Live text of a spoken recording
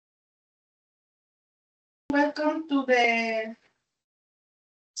Welcome to the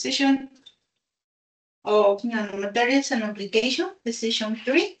session of nanomaterials and application, the session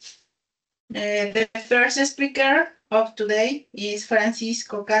 3. The first speaker of today is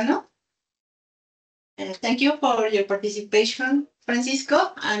Francisco Cano. Thank you for your participation,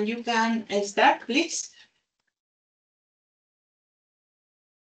 Francisco, and you can start, please.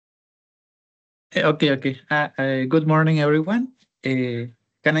 Okay. Good morning, everyone. Can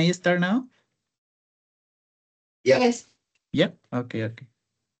I start now? Yeah. Yes. Yep. Okay.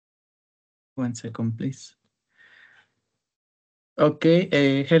 1 second, please.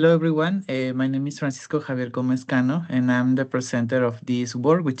 Okay. Hello, everyone. My name is Francisco Javier Gomez Cano, and I'm the presenter of this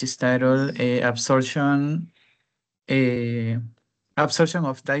work, which is titled Absorption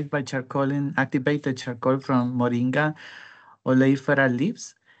of dyes by charcoal and activated charcoal from Moringa Oleifera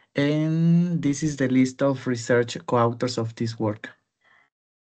leaves. And this is the list of research co-authors of this work.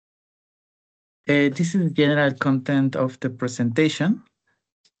 This is the general content of the presentation.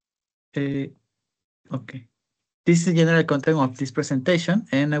 Okay. This is the general content of this presentation,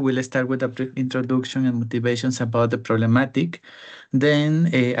 and I will start with a brief introduction and motivations about the problematic.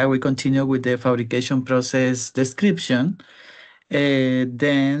 Then I will continue with the fabrication process description.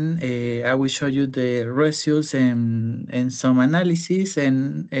 Then I will show you the results and some analysis,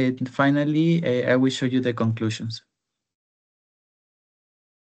 and finally I will show you the conclusions.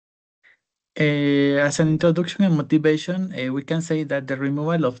 As an introduction and motivation, we can say that the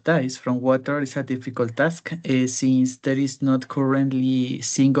removal of dyes from water is a difficult task since there is not currently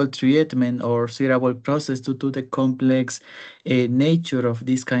single treatment or suitable process due to the complex nature of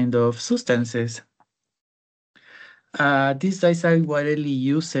this kind of substances. These dyes are widely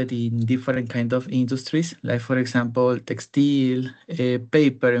used in different kind of industries, like for example, textile,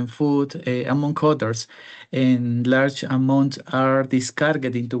 paper and food, among others. And large amounts are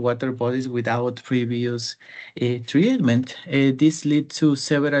discarded into water bodies without previous treatment. This leads to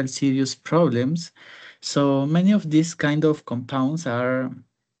several serious problems. So many of these kind of compounds are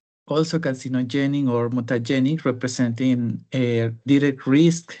also carcinogenic or mutagenic, representing a direct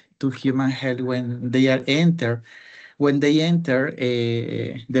risk to human health when they enter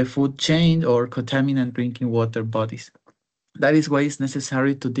the food chain or contaminant drinking water bodies. That is why it's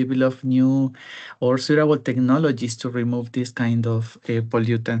necessary to develop new or suitable technologies to remove this kind of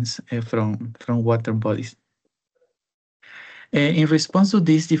pollutants from water bodies. In response to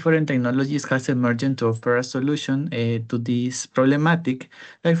these, different technologies has emerged to offer a solution to this problematic,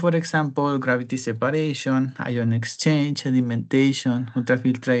 like for example, gravity separation, ion exchange, sedimentation,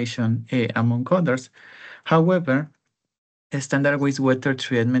 ultrafiltration, among others. However, standard wastewater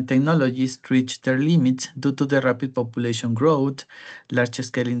treatment technologies reach their limits due to the rapid population growth,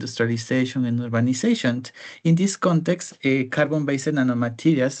 large-scale industrialization, and urbanization. In this context, carbon-based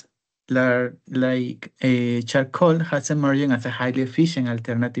nanomaterials like charcoal has emerged as a highly efficient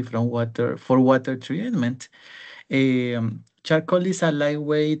alternative for water treatment. Charcoal is a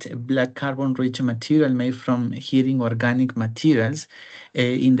lightweight black carbon-rich material made from heating organic materials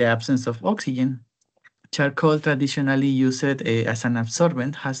in the absence of oxygen. Charcoal, traditionally used as an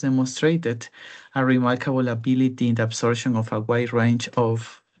absorbent, has demonstrated a remarkable ability in the absorption of a wide range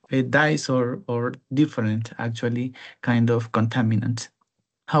of dyes or different, actually, kind of contaminants.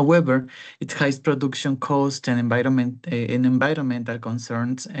 However, its high production cost and environmental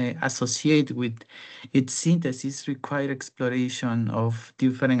concerns associated with its synthesis require exploration of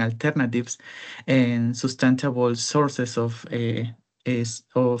different alternatives and sustainable sources of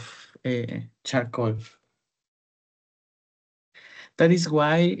charcoal. That is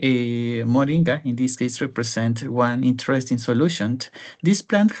why Moringa, in this case, represents one interesting solution. This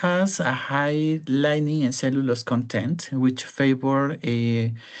plant has a high lignin and cellulose content, which favor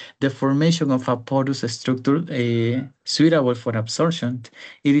the formation of a porous structure suitable for absorption.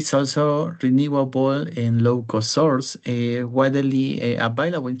 It is also renewable and low-cost source, widely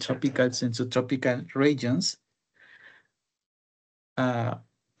available in tropical and subtropical regions,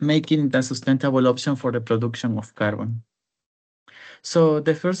 making it a sustainable option for the production of carbon. So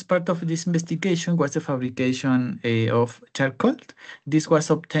the first part of this investigation was the fabrication of charcoal. This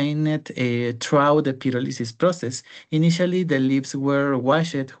was obtained throughout the pyrolysis process. Initially, the leaves were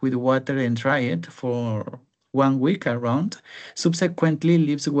washed with water and dried for 1 week around. Subsequently,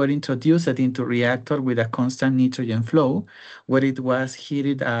 leaves were introduced into reactor with a constant nitrogen flow, where it was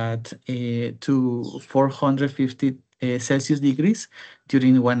heated at to 450 Celsius degrees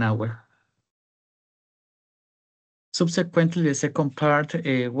during 1 hour. Subsequently, the second part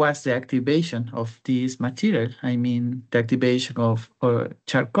was the activation of this material. I mean, the activation of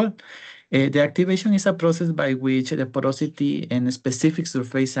charcoal. The activation is a process by which the porosity and specific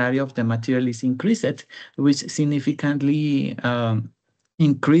surface area of the material is increased, which significantly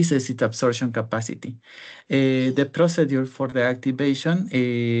increases its absorption capacity. The procedure for the activation,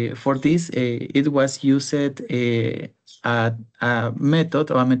 for this, it was used a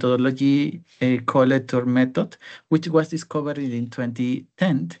method or a methodology called TOR method, which was discovered in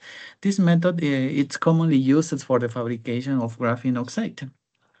 2010. This method it's commonly used for the fabrication of graphene oxide.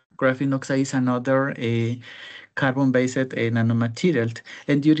 Graphene oxide is another carbon-based nanomaterial.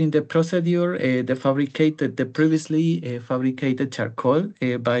 And during the procedure, the previously fabricated charcoal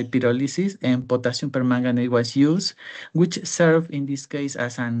by pyrolysis and potassium permanganate was used, which served in this case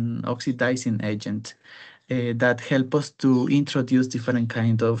as an oxidizing agent that help us to introduce different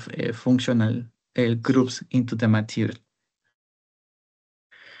kind of functional groups into the material.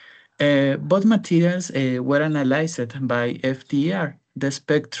 Both materials were analyzed by FDR. The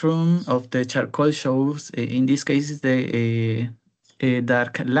spectrum of the charcoal shows, in this case, is the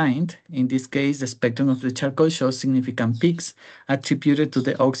dark line. In this case, the spectrum of the charcoal shows significant peaks attributed to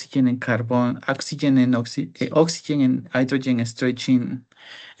the oxygen and hydrogen stretching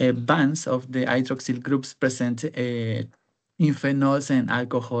bands of the hydroxyl groups present in phenols and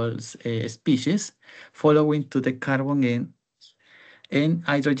alcohols species, following to the carbon and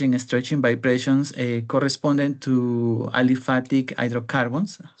hydrogen stretching vibrations corresponding to aliphatic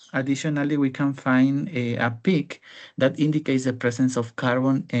hydrocarbons. Additionally, we can find a peak that indicates the presence of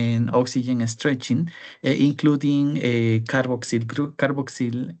carbon and oxygen stretching, including carboxyl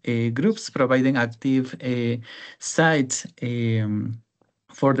groups, providing active sites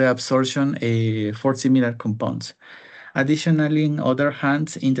for the absorption for similar compounds. Additionally, in other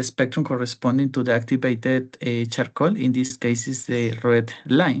hands, in the spectrum corresponding to the activated charcoal, in this case is the red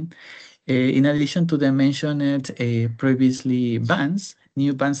line. In addition to the mentioned previously bands,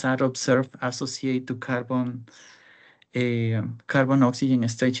 new bands are observed associated to carbon-oxygen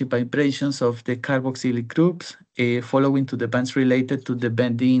stretching vibrations of the carboxylic groups, following to the bands related to the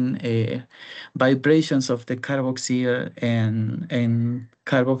bending vibrations of the carboxyl and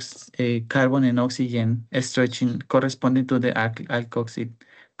carbon and oxygen stretching corresponding to the alkoxy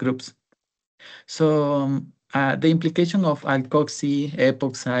groups. So the implication of alkoxy,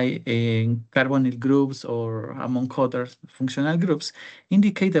 epoxy, and carbonyl groups, or among other functional groups,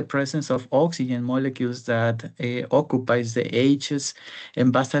 indicate the presence of oxygen molecules that occupies the edges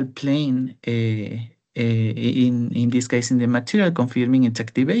and basal plane, in this case in the material, confirming its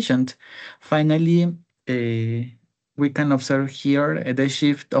activation. Finally, we can observe here the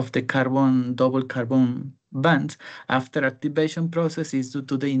shift of the double carbon bands after activation process is due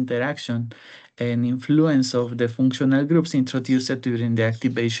to the interaction and influence of the functional groups introduced during the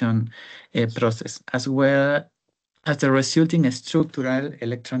activation process, as well as the resulting structural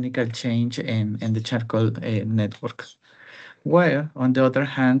electronical change in the charcoal network. While, on the other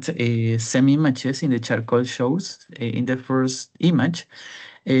hand, some images in the charcoal shows, in the first image,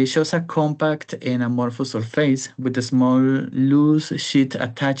 shows a compact and amorphous surface with a small loose sheet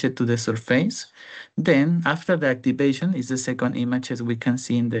attached to the surface. Then, after the activation, is the second image as we can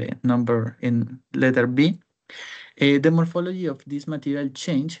see in the number in letter B. The morphology of this material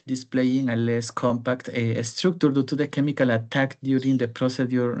change, displaying a less compact structure due to the chemical attack during the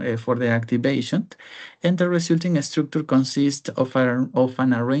procedure for the activation, and the resulting structure consists of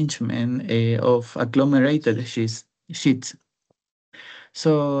an arrangement of agglomerated sheets.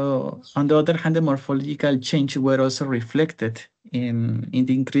 So, on the other hand, the morphological change were also reflected in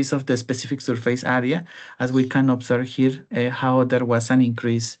the increase of the specific surface area, as we can observe here how there was an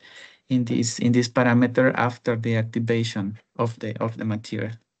increase in this parameter after the activation of the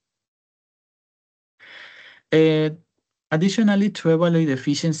material. Additionally, to evaluate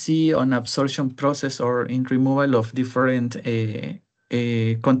efficiency on absorption process or in removal of different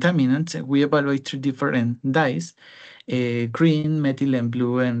contaminants, we evaluate 3 different dyes: green, methylene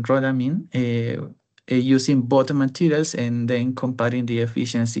blue, and rhodamine, using both materials and then comparing the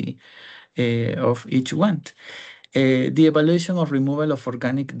efficiency of each one. The evaluation of removal of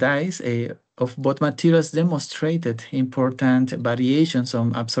organic dyes of both materials demonstrated important variations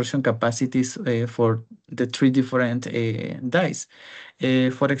on absorption capacities for the 3 different dyes.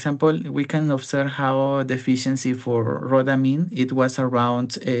 For example, we can observe how the efficiency for rhodamine, it was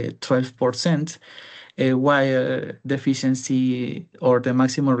around 12%, while the efficiency or the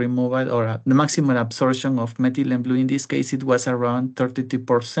maximum removal or the maximum absorption of methylene blue, in this case, it was around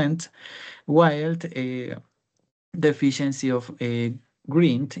 32%, while the efficiency of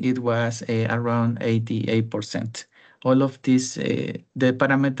green, it was around 88%. All of these, the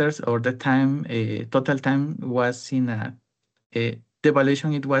parameters or the time, total time was in a the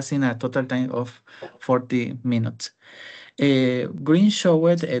evaluation, it was in a total time of 40 minutes. Green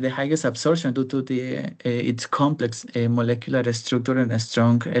showed the highest absorption due to its complex molecular structure and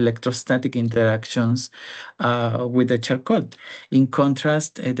strong electrostatic interactions with the charcoal. In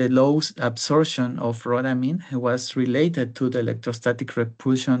contrast, the low absorption of rhodamine was related to the electrostatic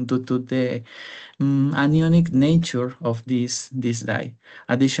repulsion due to the anionic nature of this dye.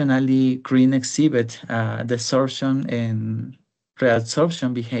 Additionally, green exhibit desorption and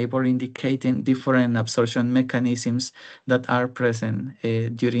reabsorption behavior, indicating different absorption mechanisms that are present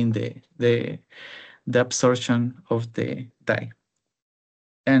during the absorption of the dye.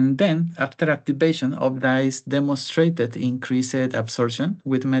 And then, after activation of dyes demonstrated increased absorption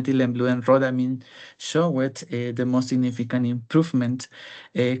with methylene blue and rhodamine showed the most significant improvement,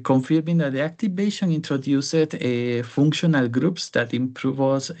 confirming that the activation introduced functional groups that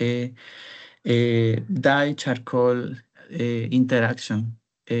improves dye charcoal interaction,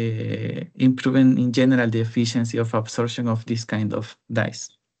 improving in general the efficiency of absorption of this kind of dyes.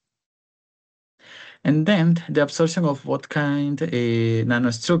 And then the absorption of what kind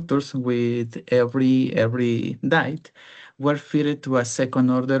nanostructures with every dye were fed to a second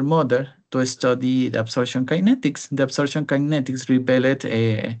order model to study the absorption kinetics. The absorption kinetics revealed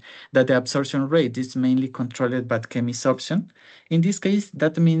that the absorption rate is mainly controlled by chemisorption. In this case,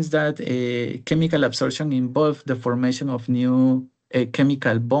 that means that chemical absorption involves the formation of new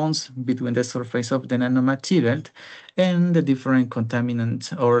chemical bonds between the surface of the nanomaterial and the different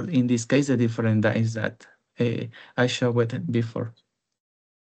contaminants, or in this case, the different dyes that I showed before.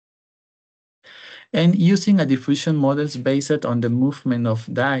 And using a diffusion models based on the movement of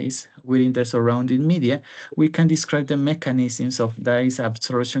dyes within the surrounding media, we can describe the mechanisms of dyes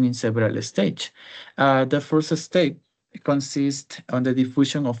absorption in several stages. The first step consists on the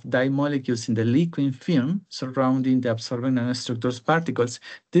diffusion of dye molecules in the liquid film surrounding the absorbing nanostructures particles.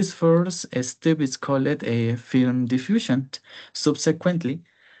 This first step is called a film diffusion. Subsequently,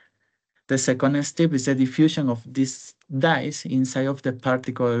 the second step is the diffusion of these dyes inside of the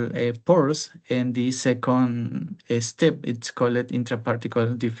particle pores, and the second step, it's called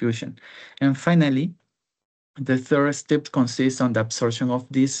intraparticle diffusion. And finally, the third step consists on the absorption of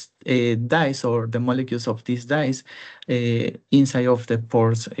these dyes, or the molecules of these dyes, inside of the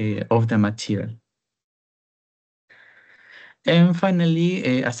pores of the material. And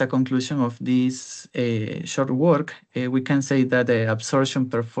finally, as a conclusion of this short work, we can say that the absorption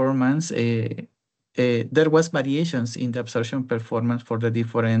performance, there was variations in the absorption performance for the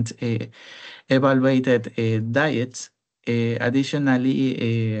different evaluated diets.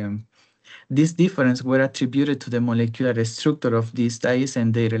 Additionally, this difference were attributed to the molecular structure of these dyes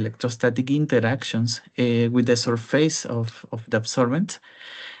and their electrostatic interactions with the surface of the absorbent.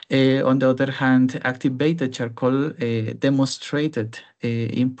 On the other hand, activated charcoal demonstrated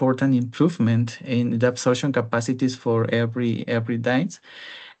important improvement in the absorption capacities for every dyes.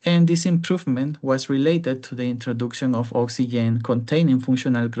 And this improvement was related to the introduction of oxygen-containing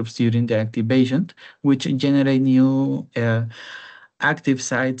functional groups during the activation, which generate new active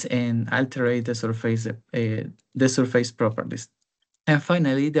sites and alter the surface properties. And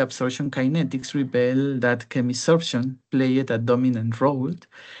finally, the absorption kinetics reveal that chemisorption played a dominant role,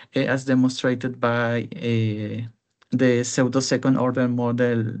 as demonstrated by the pseudo-second order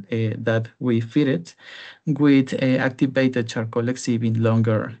model that we fed it, with activated charcoal exhibiting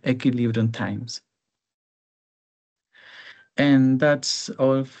longer equilibrium times. And that's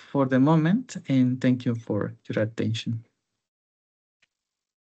all for the moment, and thank you for your attention.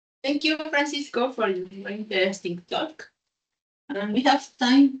 Thank you, Francisco, for your very interesting talk. And we have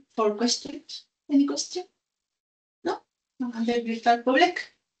time for questions. Any question? No? And then we start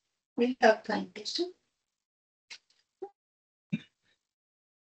public. We have time. Question?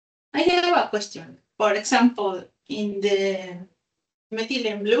 I have a question. For example, in the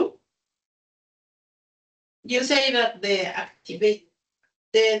methylene blue, you say that the activated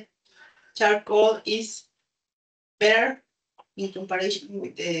charcoal is better in comparison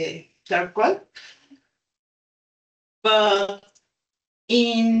with the charcoal. But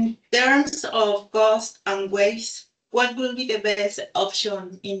in terms of cost and waste, what will be the best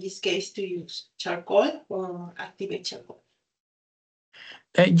option in this case to use charcoal or activate charcoal?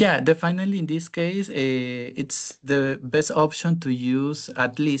 Yeah, definitely in this case, it's the best option to use,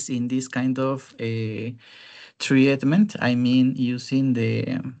 at least in this kind of treatment. I mean, using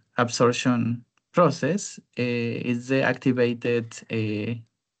the absorption process, is the activated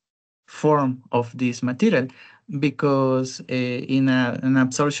form of this material. because in an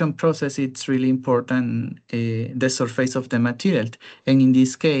absorption process, it's really important the surface of the material. And in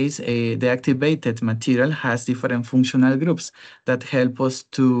this case, the activated material has different functional groups that help us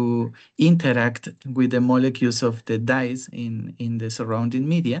to interact with the molecules of the dyes in the surrounding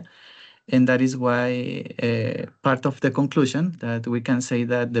media. And that is why part of the conclusion that we can say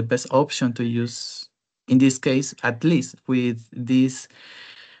that the best option to use, in this case, at least with these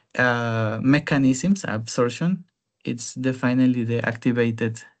mechanisms, absorption, it's definitely the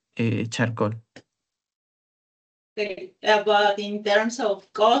activated charcoal. Okay. But in terms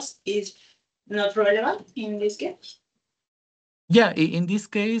of cost, is not relevant in this case? Yeah, in this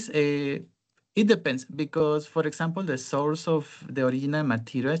case, it depends because, for example, the source of the original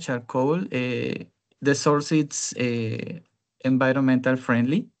material, charcoal, the source is environmental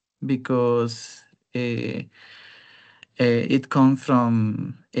friendly because it comes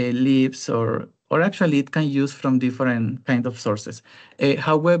from leaves or actually it can use from different kind of sources.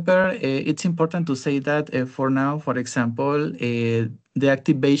 However, it's important to say that for now, for example, the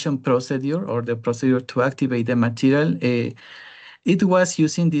activation procedure or the procedure to activate the material, it was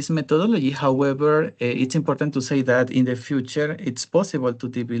using this methodology. However, it's important to say that in the future, it's possible to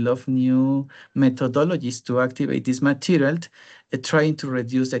develop new methodologies to activate this material, trying to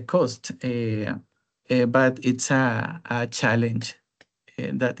reduce the cost. But it's a challenge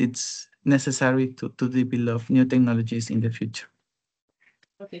that it's necessary to develop new technologies in the future.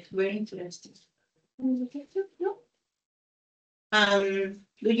 Okay, very interesting. Do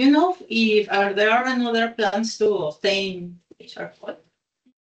you know if there are another plans to obtain charcoal?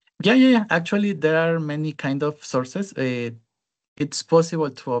 Yeah. Actually, there are many kind of sources. It's possible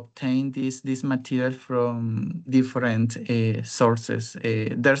to obtain this material from different sources.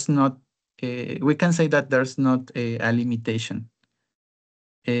 There's not, we can say that there's not a limitation.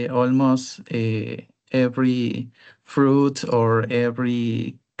 Almost every fruit or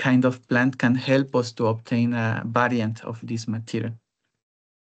every kind of plant can help us to obtain a variant of this material.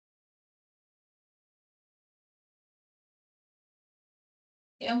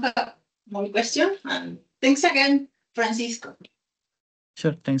 More question, and thanks again, Francisco.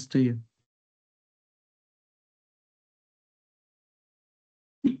 Sure, thanks to you.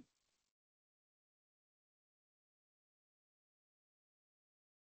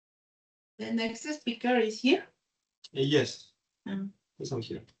 The next speaker is here. Yes. Yes, I'm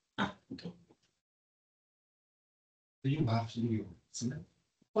here. Okay. Do you have you?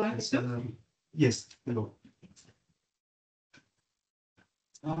 Juan, Yes. Hello.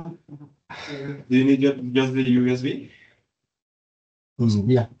 Do you need just the USB?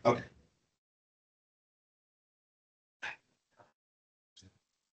 Yeah. Okay.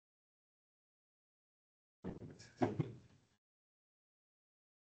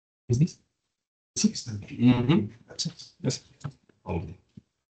 Is this? That's it. Yes. Only.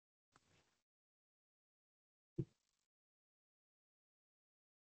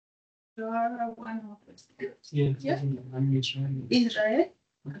 you are one of the speakers. Yeah. Yeah. I'm Israel. Israel?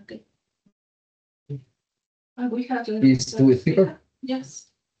 Okay. We have to. Is to speaker? Yes.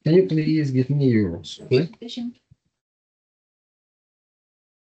 Can you please give me your screen? Presentation.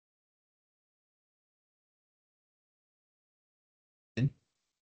 Thank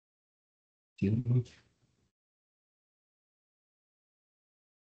you.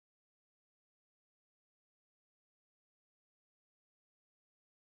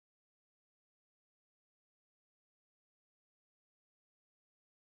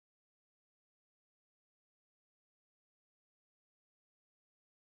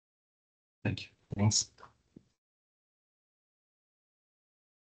 Thanks.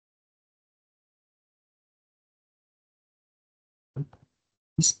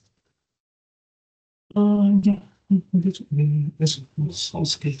 Yeah. This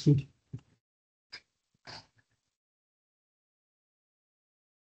sounds good.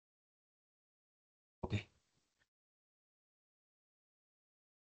 Okay.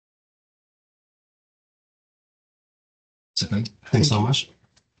 Second. Thanks so much.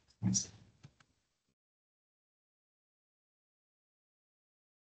 Thanks.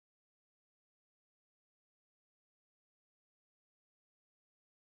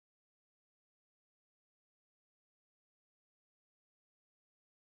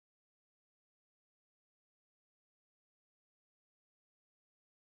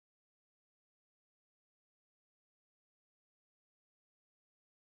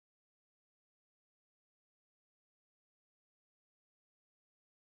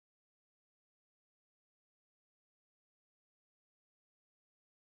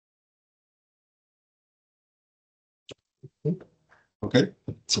 Okay.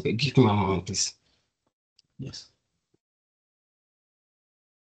 It's okay. Give me a moment, please. Yes.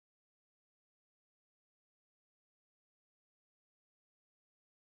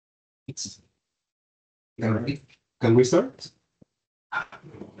 Can we start?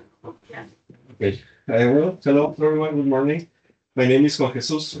 Okay. Well, hello everyone. Good morning. My name is Juan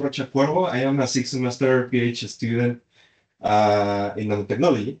Jesús Rocha Cuervo. I am a sixth semester PhD student in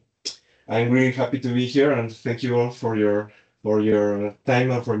nanotechnology. I'm really happy to be here and thank you all for your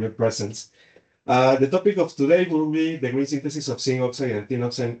time and for your presence. The topic of today will be the green synthesis of zinc oxide and tin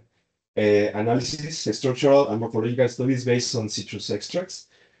oxide analysis, structural and morphological studies based on citrus extracts.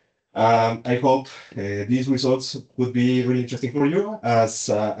 I hope these results would be really interesting for you,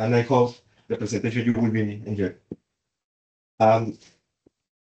 and I hope the presentation you will be enjoying.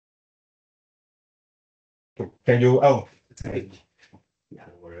 Can you? Oh, thank you. Yeah,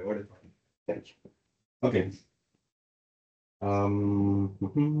 whatever. Thank you. Okay.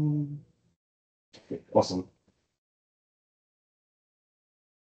 Awesome.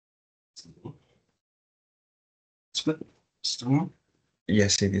 Split.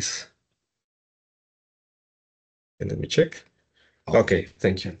 Yes, it is. And let me check. Okay,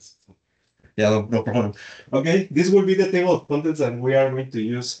 thank you. Yeah, no problem. Okay, this will be the table of contents that we are going to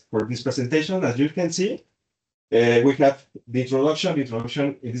use for this presentation. As you can see, we have the introduction.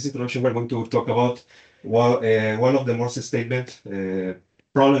 In this introduction, we're going to talk about one of the most statement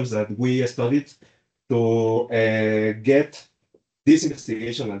problems that we studied to get this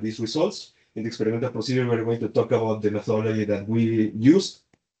investigation and these results. In the experimental procedure, we're going to talk about the methodology that we used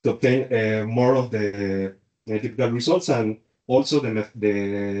to obtain more of the typical results and also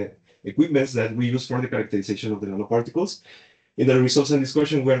the equipments that we use for the characterization of the nanoparticles. In the results and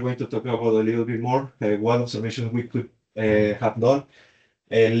discussion, we are going to talk about a little bit more what observations we could have done,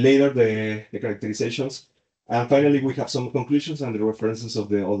 later the characterizations, and finally we have some conclusions and the references of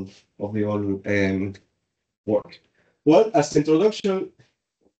the all work. Well, as introduction,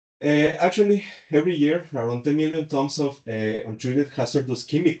 actually every year around 10 million tons of untreated hazardous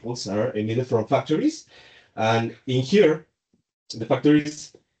chemicals are emitted from factories, and in here the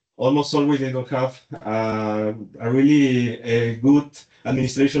factories almost always they don't have a really good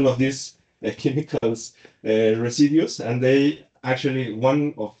administration of these chemicals residues, and they actually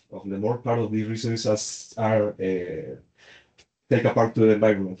one of the more part of these residues are take apart to the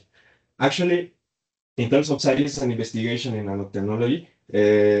environment. Actually, in terms of science and investigation in nanotechnology,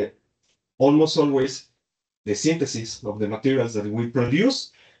 almost always the synthesis of the materials that we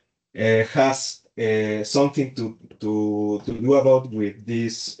produce has something to do about with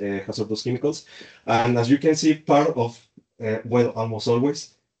these hazardous chemicals. And as you can see, part of, well, almost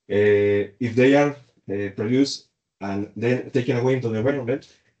always, if they are produced and then taken away into the environment,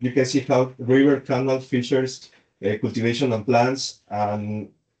 you can see how river, canal, fishers, cultivation and plants, and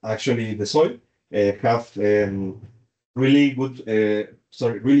actually the soil have really good,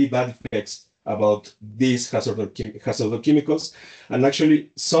 really bad effects about these hazardous chemicals. And actually,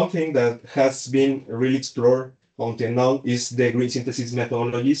 something that has been really explored until now is the green synthesis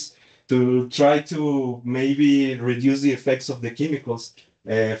methodologies to try to maybe reduce the effects of the chemicals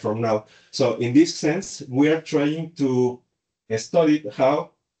from now. So in this sense, we are trying to study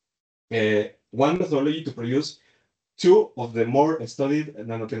how one methodology to produce two of the more studied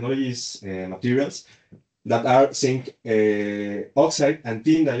nanotechnologies materials that are zinc oxide and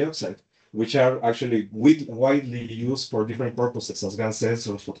tin dioxide, which are actually widely used for different purposes as gas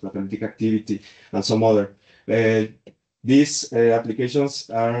sensors, for catalytic activity, and some other. These applications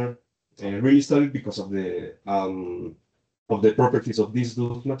are really studied because of the properties of these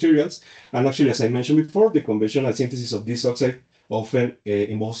two materials. And actually, as I mentioned before, the conventional synthesis of this oxide often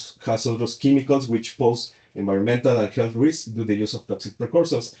involves hazardous chemicals which pose environmental and health risks due to the use of toxic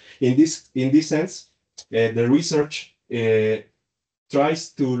precursors. In this sense, the research tries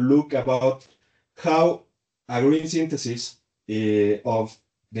to look about how a green synthesis of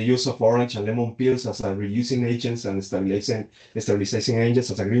the use of orange and lemon peels as a reducing agents and stabilizing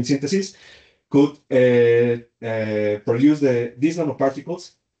agents as a green synthesis could produce these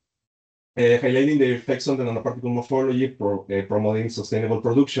nanoparticles, highlighting the effects on the nanoparticle morphology, promoting sustainable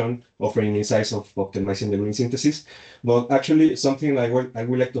production, offering insights of optimizing the green synthesis. But actually, something I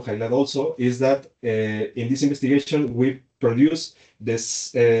would like to highlight also is that in this investigation, we produce the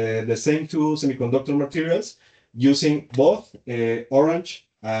same two semiconductor materials using both orange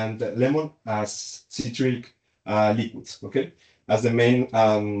and lemon as citric liquids, okay, as the main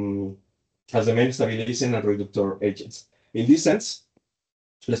stabilizing and reductor agents. In this sense,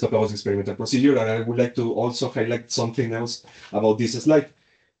 let's talk about the experimental procedure, and I would like to also highlight something else about this slide.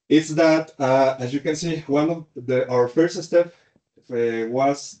 It's that, as you can see, one of our first step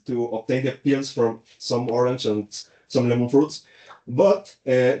was to obtain the peels from some orange and some lemon fruits, but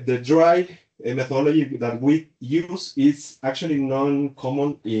the dry methodology that we use is actually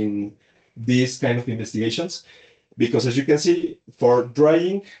non-common in these kind of investigations, because as you can see, for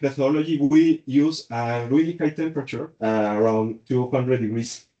drying methodology, we use a really high temperature, around 200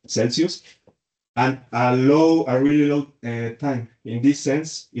 degrees Celsius, and a really low time. In this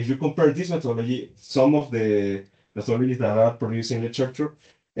sense, if you compare this methodology, some of the methodologies that are produced in literature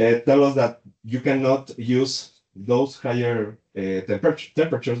tell us that you cannot use those higher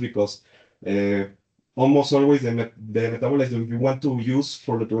temperatures because almost always the metabolites that you want to use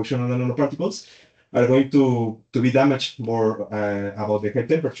for the production of the nanoparticles are going to be damaged more about the high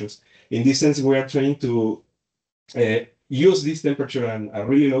temperatures. In this sense, we are trying to use this temperature and a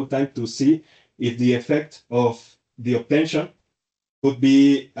really low time to see if the effect of the obtention could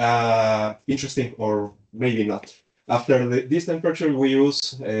be interesting or maybe not. After this temperature, we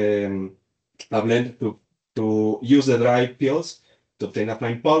use a blend to use the dry peels to obtain a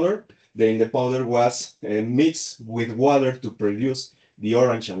fine powder. Then the powder was mixed with water to produce the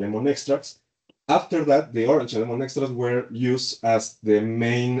orange and lemon extracts. After that, the orange and lemon extracts were used as the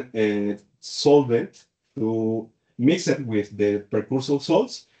main solvent to mix it with the precursor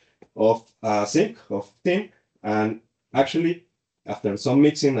salts of zinc, of tin, and actually, after some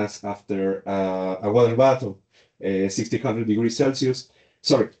mixing, after a water bath of 60 degrees Celsius,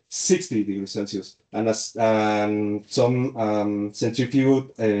 60 degrees Celsius, and as some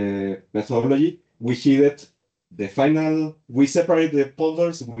centrifuge methodology, we heated the final, we separate the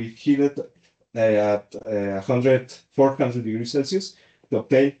powders, we heated at 400 degrees Celsius to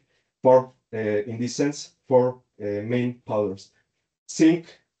obtain in this sense, four main powders.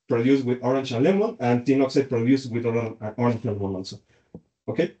 Zinc produced with orange and lemon, and tin oxide produced with orange and lemon also.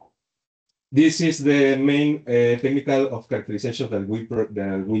 Okay? This is the main technical of characterization that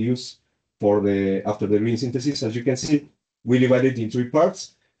we use for after the green synthesis. As you can see, we divide it in three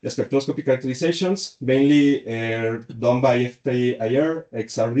parts. The spectroscopy characterizations, mainly done by FTIR,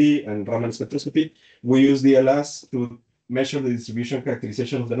 XRD, and Raman spectroscopy. We use DLS to measure the distribution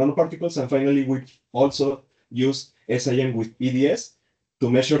characterization of the nanoparticles. And finally, we also use SIM with EDS to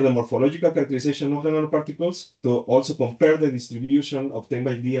measure the morphological characterization of the nanoparticles, to also compare the distribution obtained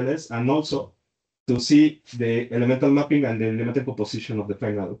by DLS, and also to see the elemental mapping and the elemental composition of the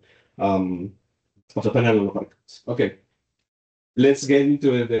final nanoparticles. Okay, let's get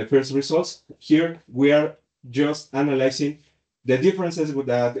into the first results. Here we are just analyzing the differences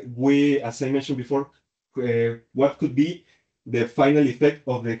that we, as I mentioned before, what could be the final effect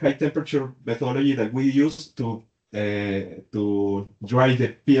of the high temperature methodology that we use to dry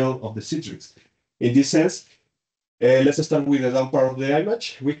the peel of the citrus. In this sense, let's start with the down part of the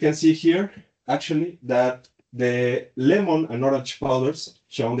image. We can see here actually that the lemon and orange powders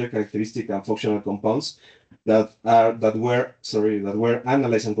show their characteristic and functional compounds that were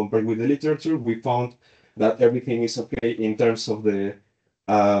analyzed and compared with the literature. We found that everything is okay in terms of the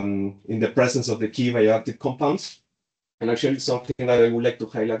in the presence of the key bioactive compounds. And actually, something that I would like to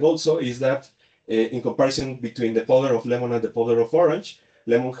highlight also is that in comparison between the powder of lemon and the powder of orange,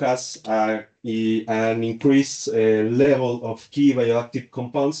 lemon has an increased level of key bioactive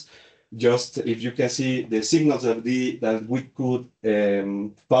compounds. Just if you can see the signals that we could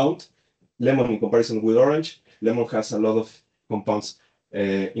found, lemon in comparison with orange, lemon has a lot of compounds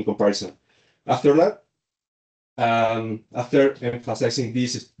in comparison. After that, after emphasizing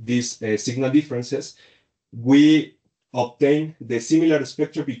these signal differences, we obtain the similar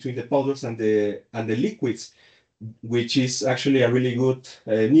spectrum between the powders and the liquids, which is actually a really good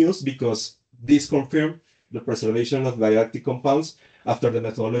news, because this confirms the preservation of bioactive compounds after the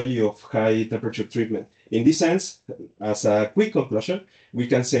methodology of high temperature treatment. In this sense, as a quick conclusion, we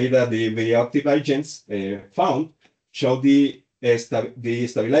can say that the bioactive agents found show the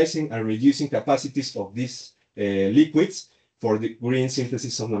stabilizing and reducing capacities of these liquids for the green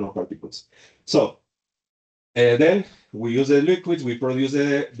synthesis of nanoparticles. So then we use the liquids, we produce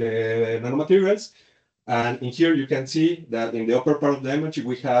the nanomaterials, and in here you can see that in the upper part of the image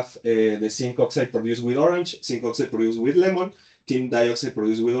we have the zinc oxide produced with orange, zinc oxide produced with lemon, tin dioxide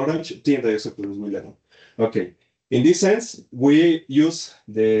produced with orange, tin dioxide produced with lemon. Okay, in this sense, we use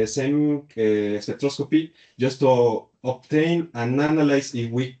the same spectroscopy just to obtain and analyze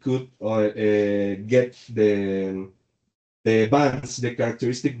if we could get the bands, the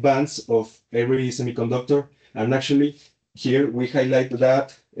characteristic bands of every semiconductor. And actually, here we highlight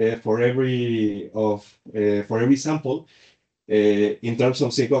that for every sample, in terms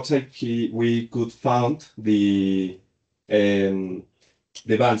of zinc oxide, we could found the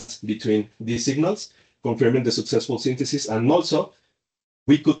bands between these signals. confirming the successful synthesis. And also,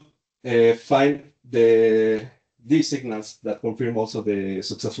 we could find these signals that confirm also the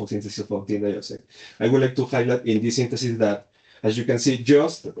successful synthesis of tin dioxide. I would like to highlight in this synthesis that, as you can see,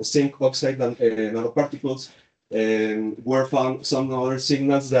 just zinc oxide and nanoparticles were found some other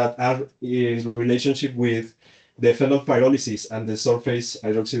signals that are in relationship with the phenol pyrolysis and the surface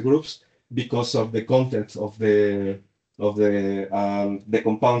hydroxyl groups because of the content of the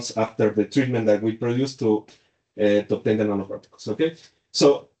compounds after the treatment that we produce to obtain the nanoparticles. Okay,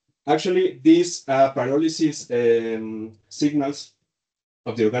 so actually these pyrolysis signals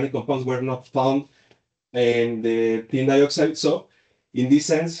of the organic compounds were not found in the tin dioxide. So in this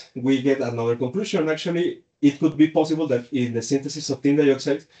sense, we get another conclusion. Actually, it could be possible that in the synthesis of tin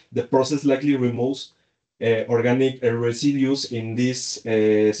dioxide, the process likely removes organic residues in this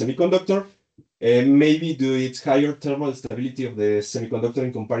semiconductor, maybe due to its higher thermal stability of the semiconductor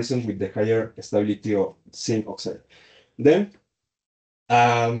in comparison with the higher stability of zinc oxide. Then,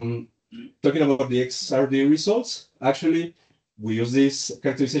 talking about the XRD results, actually, we use this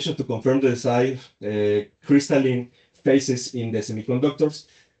characterization to confirm the desired crystalline phases in the semiconductors.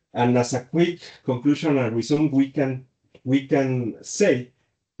 And as a quick conclusion and resume, we can say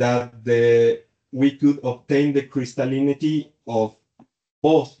that we could obtain the crystallinity of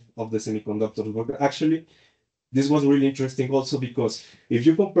both of the semiconductors. But actually, this was really interesting also because if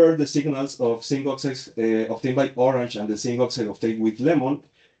you compare the signals of zinc oxides obtained by orange and the zinc oxide obtained with lemon,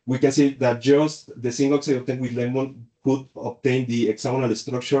 we can see that just the zinc oxide obtained with lemon could obtain the hexagonal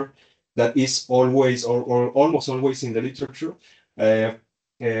structure that is always or almost always in the literature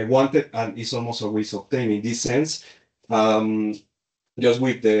wanted and is almost always obtained. In this sense, just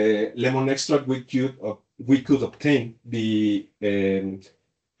with the lemon extract, we could obtain the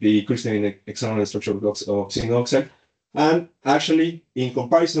crystalline hexagonal structure of zinc oxide. And actually, in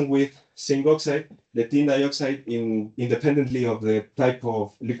comparison with zinc oxide, the tin dioxide, independently of the type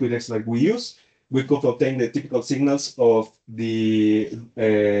of liquid extract we use, we could obtain the typical signals of the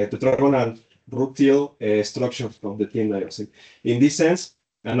tetragonal rutile structure of the tin dioxide. In this sense,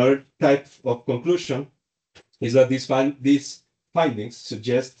 another type of conclusion is that these findings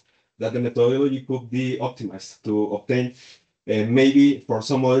suggest that the methodology could be optimized to obtain maybe for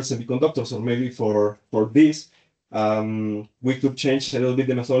some other semiconductors or maybe for this, we could change a little bit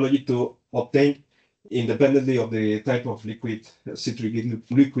the methodology to obtain, independently of the type of citric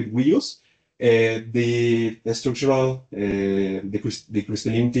liquid we use, the structural, the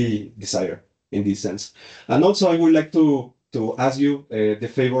crystallinity desired in this sense. And also I would like to ask you the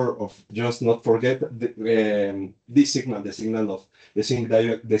favor of just not forget this signal, the signal of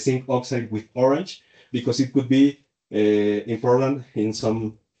the zinc oxide with orange, because it could be important in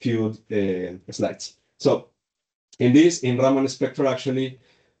some few slides. So in Raman spectra, actually,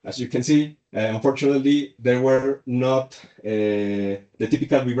 as you can see, unfortunately, there were not the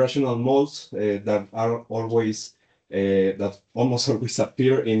typical vibrational modes that are always that almost always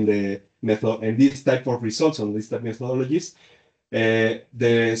appear in the method and this type of results on these type of methodologies.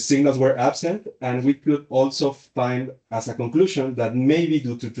 The signals were absent, and we could also find as a conclusion that maybe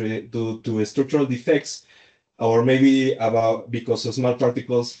due to structural defects, or maybe because of small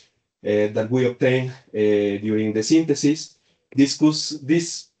particles that we obtain during the synthesis, this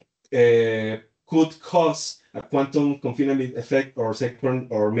could cause a quantum confinement effect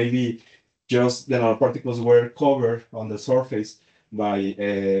or maybe just the nanoparticles were covered on the surface by,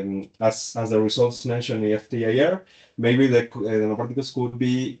 as the results mentioned in FTIR, maybe the nanoparticles could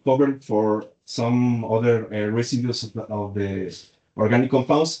be covered for some other residues of the organic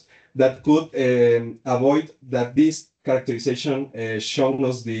compounds that could avoid that this characterization shown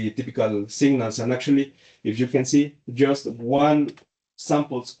us the typical signals. And actually, if you can see, just one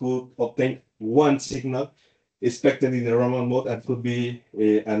samples could obtain one signal expected in the Raman mode, and could be,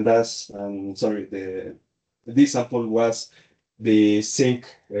 this sample was the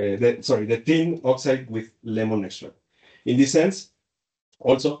the tin oxide with lemon extract. In this sense,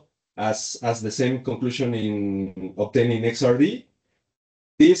 also, as the same conclusion in obtaining XRD,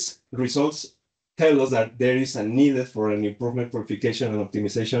 these results tell us that there is a need for an improvement, purification, and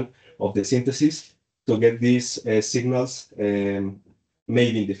optimization of the synthesis to get these signals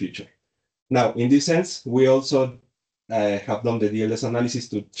made in the future. Now, in this sense, we also have done the DLS analysis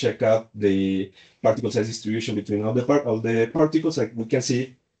to check out the particle size distribution between all the particles. Like we can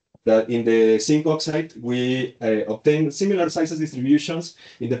see that in the zinc oxide, we obtain similar sizes distributions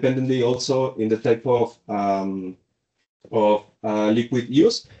independently also in the type of liquid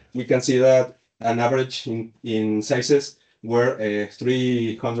used. We can see that an average in sizes were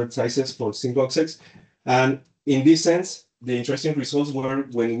 300 sizes for zinc oxides. And in this sense, the interesting results were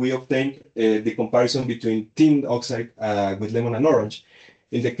when we obtained the comparison between tin oxide with lemon and orange.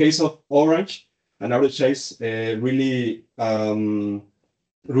 In the case of orange, an average size really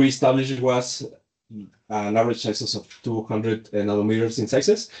reestablished was an average sizes of 200 nanometers in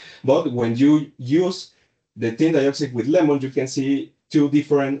sizes. But when you use the tin dioxide with lemon, you can see two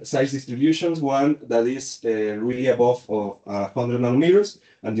different size distributions. One that is really above of 100 nanometers,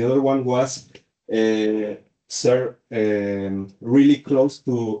 and the other one was really close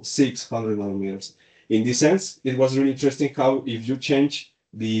to 600 nanometers. In this sense, it was really interesting how if you change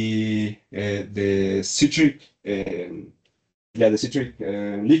the citric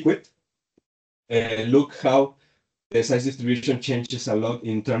liquid, look how the size distribution changes a lot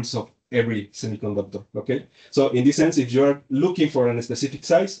in terms of every semiconductor. Okay, so in this sense, if you're looking for a specific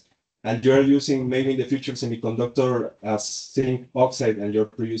size and you're using maybe in the future semiconductor as zinc oxide and you're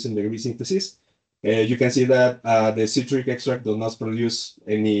producing the resynthesis, you can see that the citric extract does not produce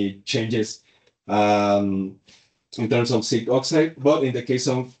any changes in terms of zinc oxide, but in the case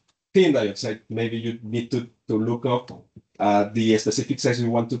of tin dioxide, maybe you need to look up the specific size you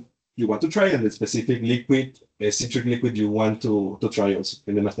want to try and the specific liquid, citric liquid you want to try also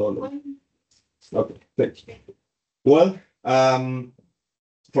in the methodology. Okay, thank you. Well,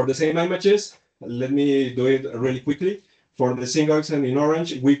 for the same images, let me do it really quickly. For the zinc oxide in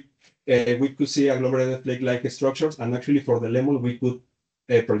orange, we could see agglomerated flake-like structures, and actually for the lemon, we could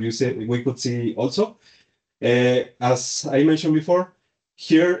produce it. We could see also, as I mentioned before,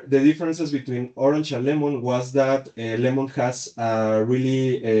 here the differences between orange and lemon was that lemon has a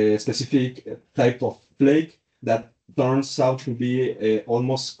really specific type of flake that turns out to be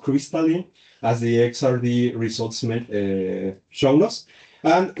almost crystalline, as the XRD results shown us.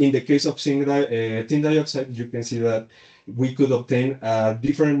 And in the case of tin dioxide, you can see that we could obtain a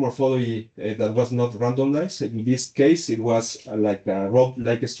different morphology that was not randomized. In this case, it was like a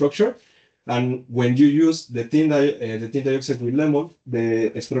rod-like structure. And when you use the tin dioxide with lemon,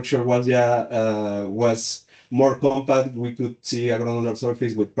 the structure was more compact. We could see a granular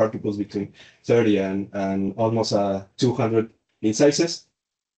surface with particles between 30 and almost 200 in sizes.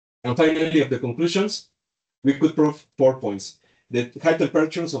 And finally, of the conclusions, we could prove 4 points. The high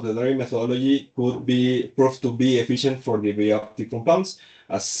temperatures of the drying methodology could be proved to be efficient for the bioactive compounds.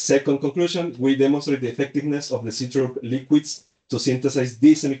 As second conclusion, we demonstrate the effectiveness of the citric liquids to synthesize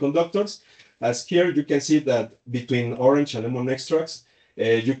these semiconductors. As here you can see that between orange and lemon extracts,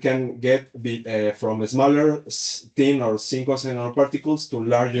 you can get from smaller tin or zinc oxide nanoparticles to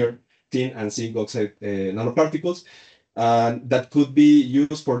larger tin and zinc oxide nanoparticles. That could be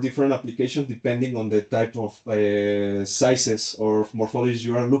used for different applications depending on the type of sizes or morphologies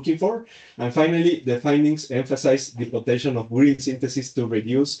you are looking for. And finally, the findings emphasize the potential of green synthesis to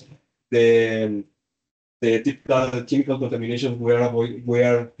reduce the typical chemical contamination we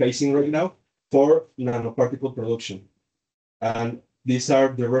are facing right now for nanoparticle production. And these are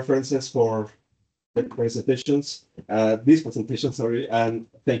the references for the presentations, this presentation, sorry, and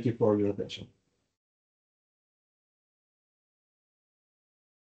thank you for your attention.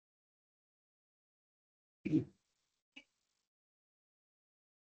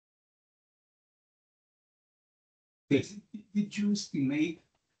 Yes. Did you estimate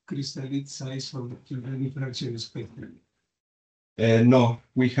crystalline size for the differential spectrum? No,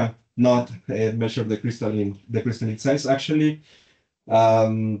 we have not measured the crystalline size. Actually,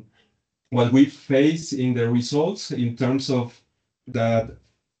 what we face in the results in terms of that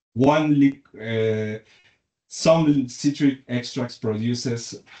some citric extracts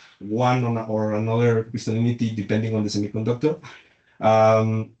produces one or another crystallinity depending on the semiconductor.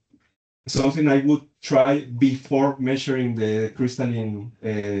 Something I would try before measuring the crystalline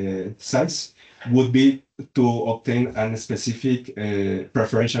size would be to obtain a specific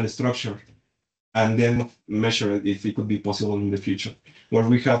preferential structure and then measure it if it could be possible in the future, where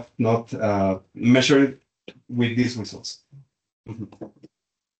we have not measured with these results.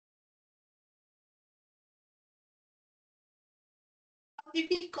 How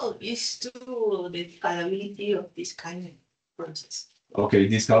difficult is to the scalability of this kind of process? Okay,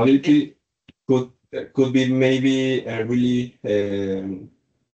 this scalability could be maybe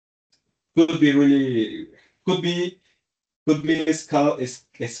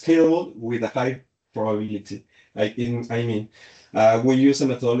scalable with a high probability. We use a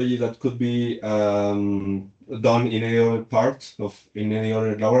methodology that could be done in any other part in any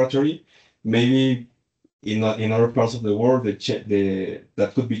other laboratory. Maybe in other parts of the world,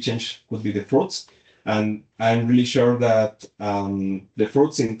 that could be changed could be the fruits. And I'm really sure that the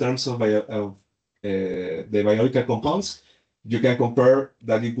fruits, in terms of the biological compounds, you can compare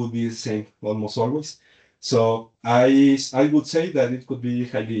that it would be the same almost always. So I would say that it could be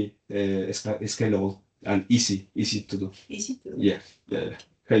highly scalable and easy to do. Easy to do. Yeah.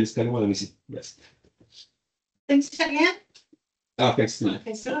 Highly scalable and easy. Yes. Thanks again. Thanks.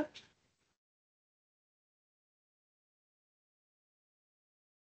 Jesús.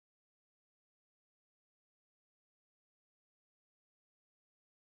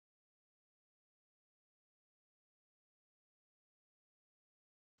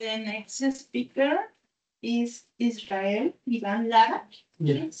 The next speaker is Israel Iván Lara.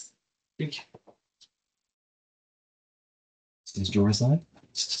 Yes. Thank you. Is your slide?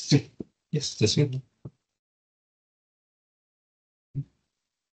 Yes. This one?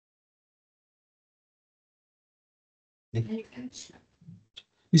 You can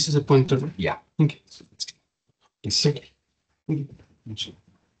This is a pointer. Yeah. Okay. Yes.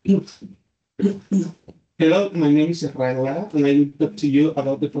 Hello, my name is Israel Lara, and I will talk to you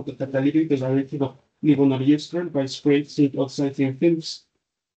about the photocatalytic derivative of levonorgestrel by spraying zinc oxide in films.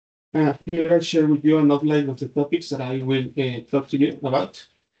 Here I'll share with you an outline of the topics that I will talk to you about.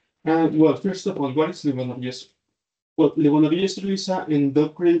 Well, first of all, what is levonorgestrel? Well, levonorgestrel is an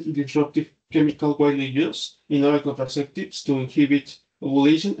endocrine disruptive chemical widely used in oral contraceptives to inhibit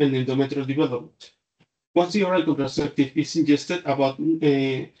ovulation and endometrial development. Once the oral contraceptive is ingested, about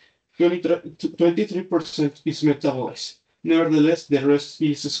 23% is metabolized. Nevertheless, the rest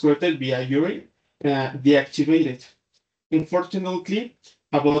is excreted via urine, deactivated. Unfortunately,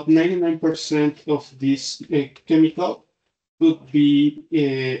 about 99% of this chemical could be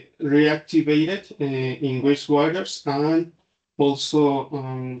reactivated in wastewaters and also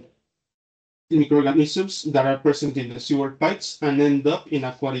microorganisms that are present in the sewer pipes and end up in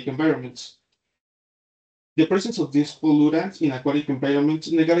aquatic environments. The presence of these pollutants in aquatic environments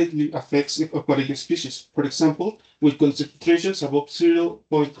negatively affects aquatic species. For example, with concentrations above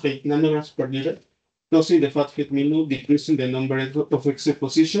 0.8 nanograms per liter, causing the fathead minnow, decreasing the number of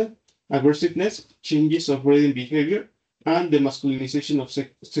exposition, aggressiveness, changes of breeding behavior, and the masculinization of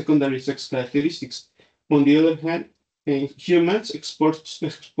secondary sex characteristics. On the other hand, humans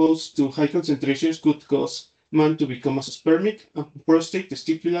exposed to high concentrations could cause man to become azoospermic, prostate,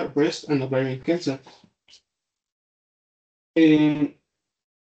 testicular, breast, and ovarian cancer. To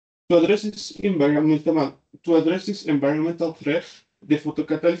address this environmental threat, the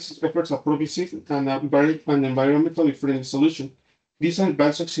photocatalysis offers a promising and environmentally friendly solution. This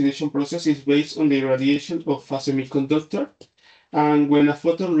advanced oxidation process is based on the irradiation of a semiconductor, and when a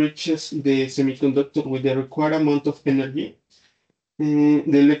photon reaches the semiconductor with the required amount of energy, the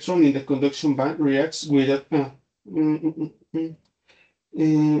electron in the conduction band reacts with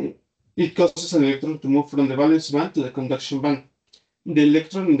it causes an electron to move from the valence band to the conduction band. The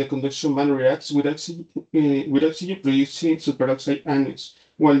electron in the conduction band reacts with oxygen producing superoxide anions,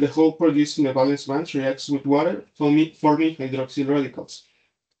 while the hole produced in the valence band reacts with water, forming hydroxyl radicals.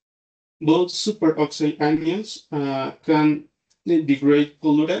 Both superoxide anions can degrade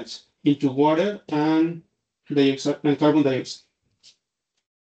pollutants into water and carbon dioxide.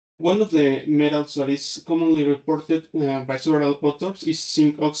 One of the metals that is commonly reported by several authors is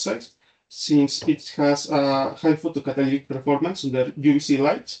zinc oxide, since it has a high photocatalytic performance under UVC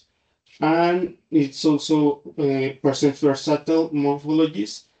light, and it's also presents versatile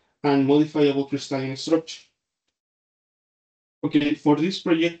morphologies and modifiable crystalline structure. Okay, for this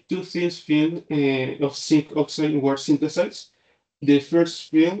project, two thin films of zinc oxide were synthesized. The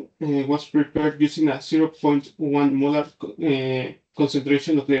first film was prepared using a 0.1 molar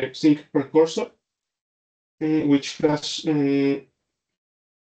concentration of the zinc precursor, which has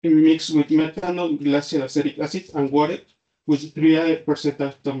mixed with methanol, glacial acetic acid, and water with 3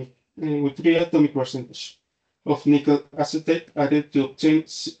 atomic percentage of nickel acetate added to obtain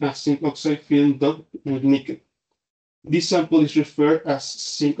a zinc oxide film doped with nickel. This sample is referred as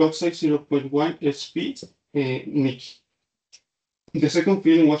zinc oxide 0.1 SP nickel. The second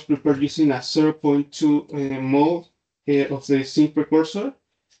film was prepared using a 0.2 mole of the zinc precursor,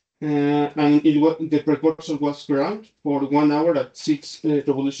 and the precursor was ground for 1 hour at 6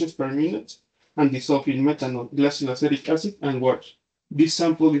 revolutions per minute and dissolved in methanol, glacial acetic acid, and water. This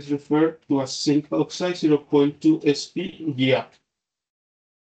sample is referred to as zinc oxide 0.2 SP GR.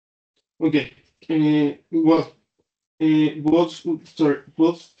 Okay,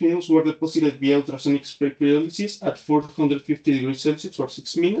 both films were deposited via ultrasonic spray pyrolysis at 450 degrees Celsius for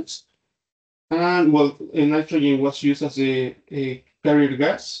 6 minutes. And nitrogen was used as a carrier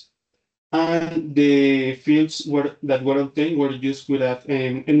gas. And the films that were obtained were used without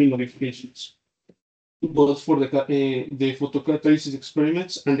any modifications, both for the photocatalysis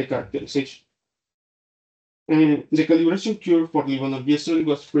experiments and the characterization. The calibration curve for levonorgestrel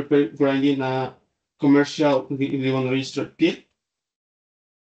was prepared grinding a commercial Levonorester peel.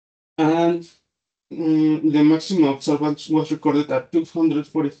 And the maximum absorbance was recorded at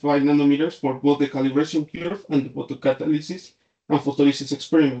 245 nanometers for both the calibration curve and the photocatalysis and photolysis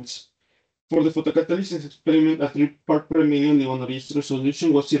experiments. For the photocatalysis experiment, a 3 part per million Levonorester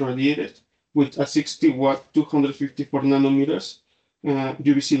solution was irradiated with a 60-watt, 254 nanometers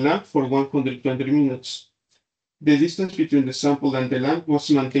UVC lamp for 120 minutes. The distance between the sample and the lamp was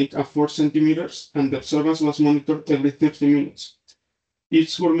maintained at 4 centimeters, and the absorbance was monitored every 30 minutes.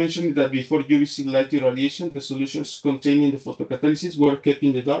 It's worth mentioning that before UVC light irradiation, the solutions containing the photocatalysis were kept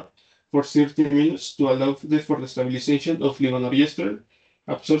in the dark for 30 minutes to allow for the stabilization of Levonorester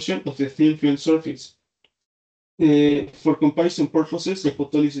absorption of the thin film surface. For comparison purposes, the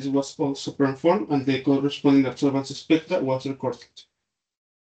photolysis was also performed and the corresponding absorbance spectra was recorded.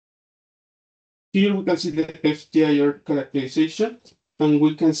 Here we can see the FTIR characterization, and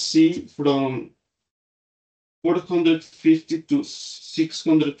we can see from 450 to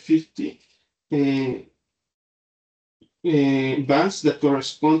 650 bands that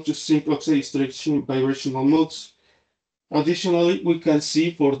correspond to zinc oxide extraction vibrational modes. Additionally, we can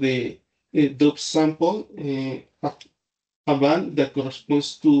see for the dope sample a band that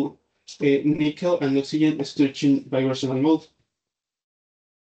corresponds to nickel and oxygen stretching vibrational mode.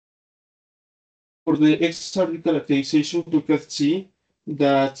 For the XRD characterization, we can see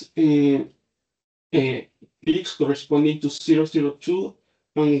that peaks corresponding to 002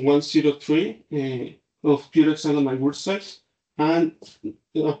 and 103 of pure hexagonal word size, and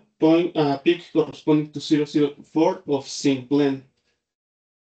a peak corresponding to 004 of zinc blend.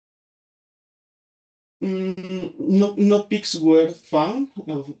 No peaks were found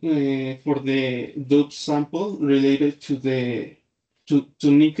for the dope sample related to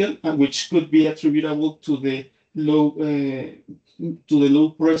nickel, which could be attributable to the low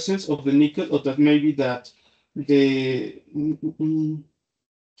presence of the nickel, or that maybe that the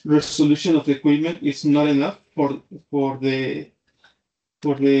resolution of the equipment is not enough for the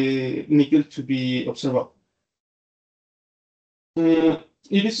nickel to be observable.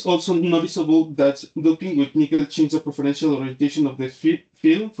 It is also noticeable that doping with nickel changed the preferential orientation of the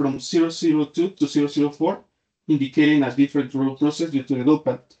film from 002 to 004, indicating a different growth process due to the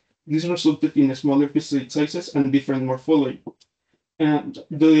dopant. This resulted in smaller crystallite sizes and different morphology. And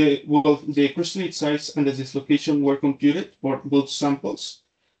the crystallite size and the dislocation were computed for both samples.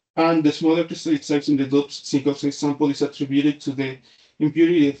 And the smaller crystallite size in the doped zinc oxide sample is attributed to the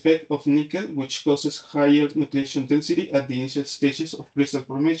impurity effect of nickel, which causes higher nucleation density at the initial stages of crystal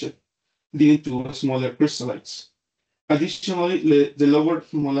formation, leading to smaller crystallites. Additionally, the lower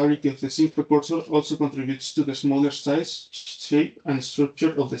molarity of the zinc precursor also contributes to the smaller size, shape, and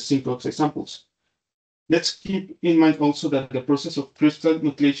structure of the zinc oxide samples. Let's keep in mind also that the process of crystal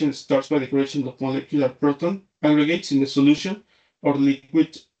nucleation starts by the creation of molecular proton aggregates in the solution or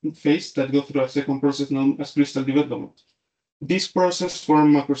liquid phase that go through a second process known as crystal development. This process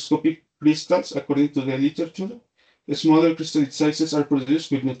forms macroscopic crystals according to the literature. The smaller crystalline sizes are produced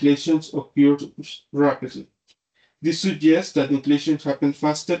with nucleations occur rapidly. This suggests that nucleations happen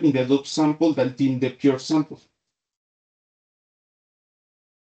faster in the doped sample than in the pure sample.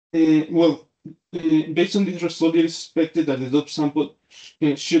 Based on this result, it is expected that the doped sample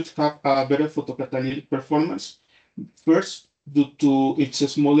should have a better photocatalytic performance. First, due to its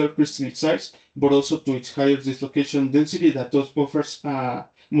smaller crystalline size, but also to its higher dislocation density that offers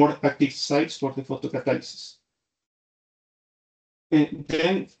more active sites for the photocatalysis.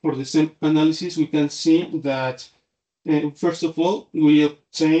 Then, for the same analysis, we can see that first of all, we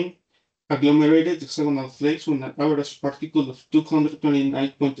obtain agglomerated hexagonal flakes with an average particle of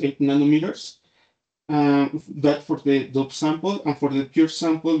 229.8 nanometers. That for the dope sample, and for the pure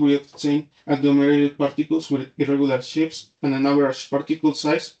sample, we obtain agglomerated particles with irregular shapes and an average particle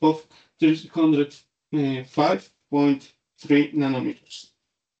size of 305.3 nanometers.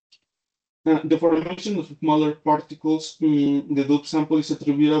 The formation of smaller particles in the dope sample is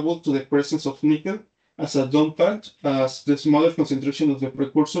attributable to the presence of nickel as a dopant, as the smaller concentration of the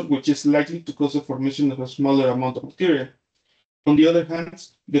precursor, which is likely to cause the formation of a smaller amount of material. On the other hand,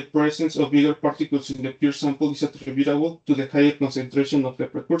 the presence of bigger particles in the pure sample is attributable to the higher concentration of the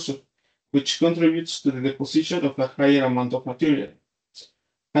precursor, which contributes to the deposition of a higher amount of material.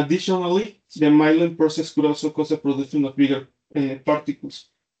 Additionally, the myelin process could also cause the production of bigger particles,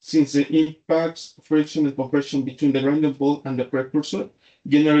 since the impacts, friction, and compression between the grinding ball and the precursor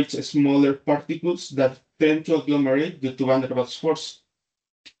generates smaller particles that tend to agglomerate due to van der Waals force.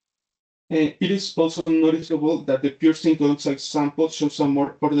 It is also noticeable that the pure zinc oxide sample shows a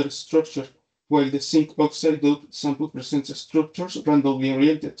more ordered structure, while the zinc oxide dope sample presents structures randomly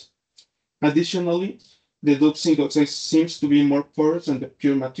oriented. Additionally, the dope zinc oxide seems to be more porous than the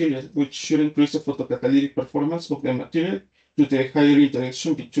pure material, which should increase the photocatalytic performance of the material due to the higher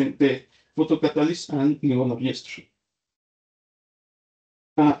interaction between the photocatalyst and livonorester.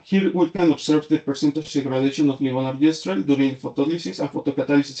 Here we can observe the percentage degradation of livonorgestrel during photolysis and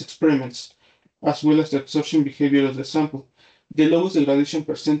photocatalysis experiments, as well as the absorption behavior of the sample. The lowest degradation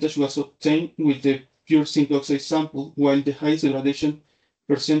percentage was obtained with the pure zinc oxide sample, while the highest degradation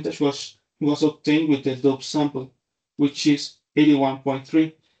percentage was obtained with the dope sample, which is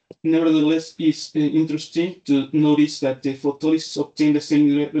 81.3. Nevertheless, it's interesting to notice that the photolysis obtained the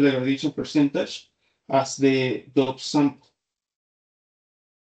same degradation percentage as the dope sample.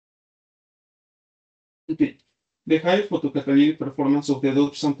 Okay. The higher photocatalytic performance of the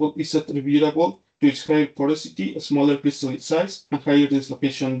dope sample is attributable to its higher porosity, smaller crystalline size, and higher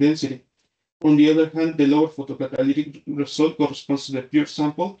dislocation density. On the other hand, the lower photocatalytic result corresponds to the pure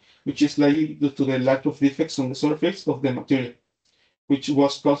sample, which is likely due to the lack of defects on the surface of the material, which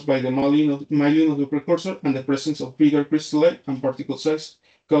was caused by the milling of the precursor and the presence of bigger crystalline and particle size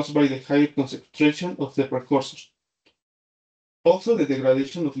caused by the higher concentration of the precursors. Also, the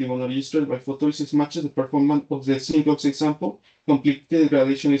degradation of livonorgestrel by photolysis matches the performance of the zinc oxide sample. Complete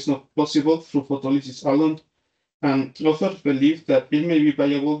degradation is not possible through photolysis alone, and authors believe that it may be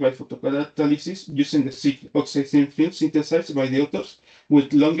viable by photocatalysis using the zinc oxide thin film synthesized by the authors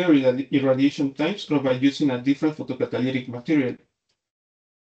with longer irradiation times or by using a different photocatalytic material.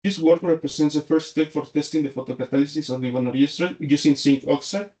 This work represents the first step for testing the photocatalysis of livonorgestrel using zinc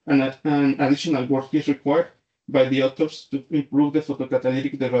oxide, and additional work is required by the authors to improve the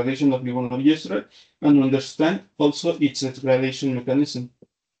photocatalytic degradation of livonorgestrel and understand also its degradation mechanism.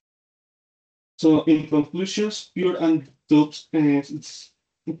 So, in conclusions, pure and dope zinc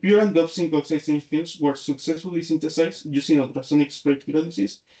oxide thin films were successfully synthesized using ultrasonic spray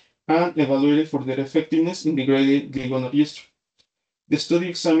pyrolysis and evaluated for their effectiveness in degrading livonorgestrel. The study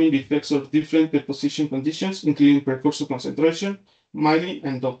examined the effects of different deposition conditions, including precursor concentration, milling,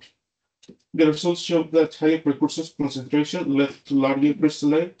 and doping. The results showed that higher precursor concentration led to larger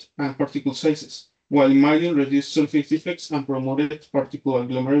crystallite and particle sizes, while milling reduced surface defects and promoted particle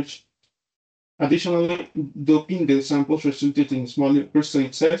agglomeration. Additionally, doping the samples resulted in smaller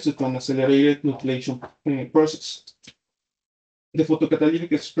crystalline size due to an accelerated nucleation process. The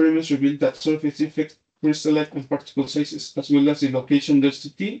photocatalytic experiments revealed that surface defects, crystallite, and particle sizes, as well as the location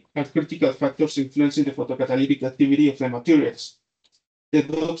density, are critical factors influencing the photocatalytic activity of the materials. The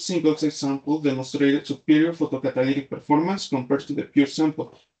dope zinc oxide sample demonstrated superior photocatalytic performance compared to the pure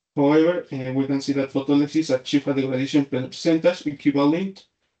sample. However, we can see that photolysis achieved a degradation percentage equivalent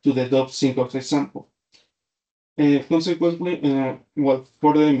to the dope zinc oxide sample. Consequently,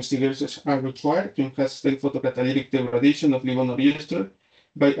 further investigations are required to enhance the photocatalytic degradation of livonorgestrel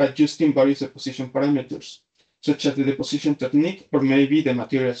by adjusting various deposition parameters, such as the deposition technique or maybe the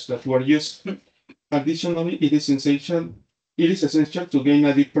materials that were used. Additionally, it is essential to gain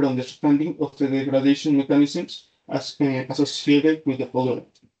a deeper understanding of the degradation mechanisms associated with the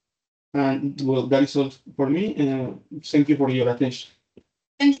pollutant. And well, that is all for me. Thank you for your attention.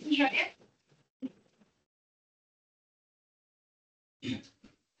 Thank you, Reyes.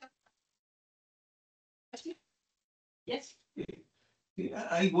 Yes.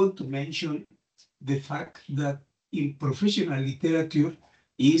 I want to mention the fact that in professional literature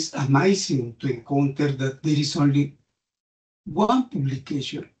it's amazing to encounter that there is only one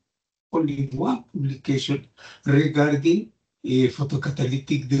publication regarding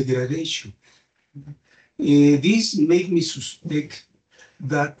photocatalytic degradation. This makes me suspect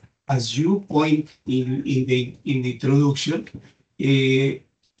that, as you point in the introduction, there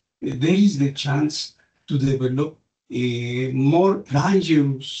is the chance to develop more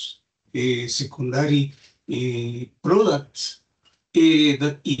dangerous secondary products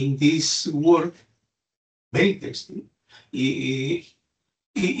that in this work, very interesting,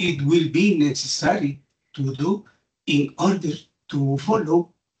 it will be necessary to do in order to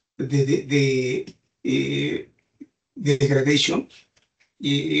follow the degradation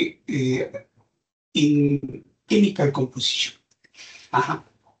in chemical composition.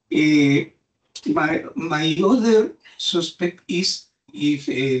 My other suspect is if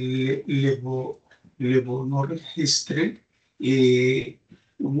levonorgestrel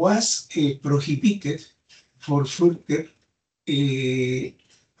was prohibited for further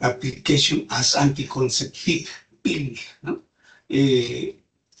application as anticonceptive pill. No?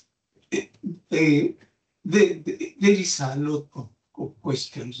 There is a lot of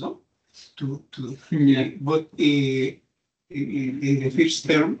questions, no? But in the first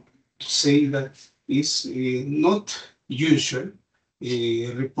term, to say that is not usual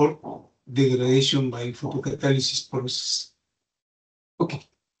report degradation by photocatalysis process. Okay.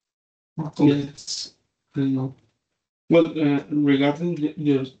 Yes. Well, regarding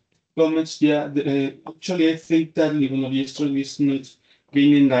your comments, yeah, actually, I think that limonodiester is not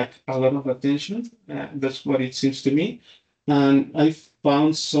gaining like a lot of attention. That's what it seems to me. And I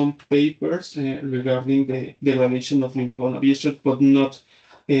found some papers regarding the degradation of limonodiester, but not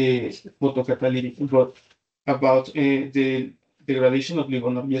photocatalytic, but about the degradation of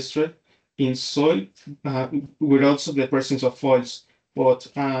limonodiester in soil with also the presence of oils. But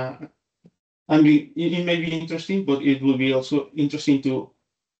I mean, it may be interesting, but it will be also interesting to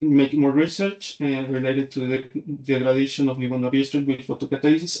make more research related to the degradation of limonodiester with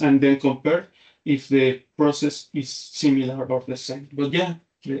photocatalysis and then compare if the process is similar or the same. But yeah,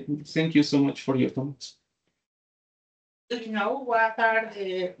 thank you so much for your comments. Do you know what are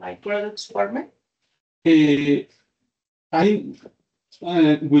the byproducts formed? I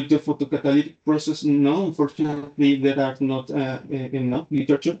with the photocatalytic process, no, unfortunately, there are not enough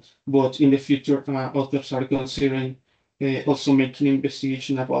literature, but in the future, authors are considering also making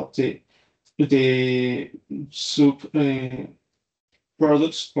investigation about the sub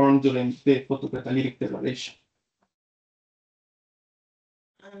products formed during the photocatalytic degradation.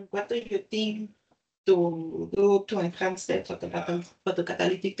 And what do you think to do to enhance the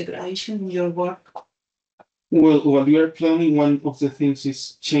photocatalytic degradation in your work? Well, what we are planning, one of the things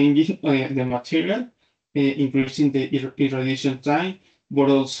is changing the material, increasing the irradiation time, but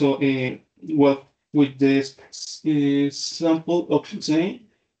also, well, with the sample obtained,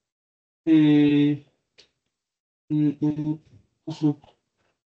 the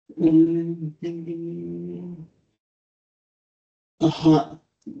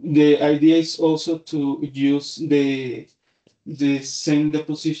idea is also to use the same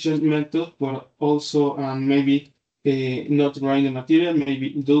deposition method, but also maybe not drying the material, maybe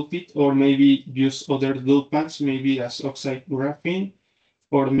dope it, or maybe use other dopants, maybe as oxide graphene,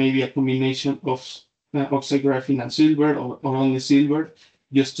 or maybe a combination of oxide graphene and silver, or only silver,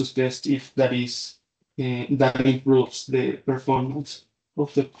 just to test if that is that improves the performance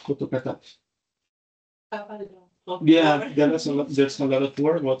of the photocatalyst. Yeah, there's a lot of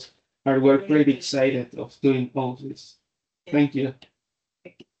work, but we're pretty excited of doing all this. Thank you.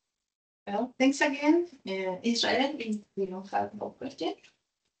 Well, thanks again, Israel. We don't have more questions.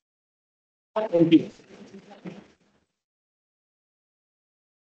 Thank you.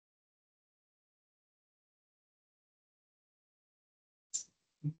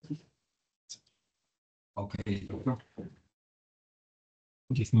 Okay.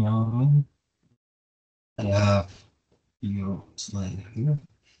 Give me a moment. I have your slide here.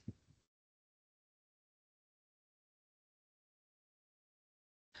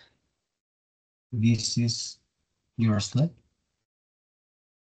 This is your slide.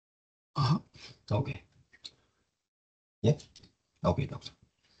 Okay. Yeah. Okay, doctor.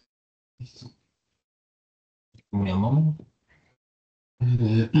 Give me a moment.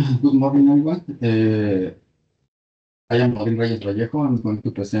 Good morning, everyone. I am Reyes Vallejo. I'm going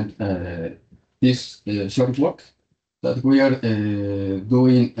to present this short work that we are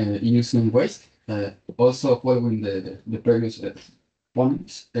doing using waste. Also following the previous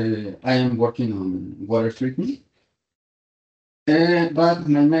points, I am working on water treatment. But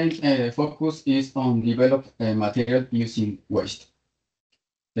my main focus is on develop material using waste.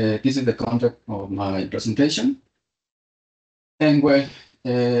 This is the content of my presentation. And well,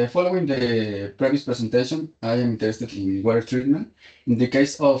 following the previous presentation, I am interested in water treatment. In the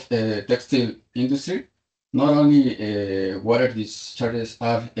case of textile industry, not only water discharges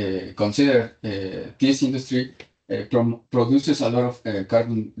are considered, this industry produces a lot of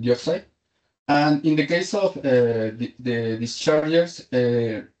carbon dioxide. And in the case of the discharges,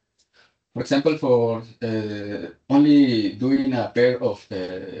 for example, for only doing a pair of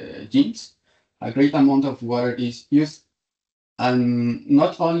jeans, a great amount of water is used. And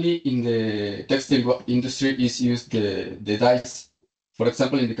not only in the textile industry is used the dyes. For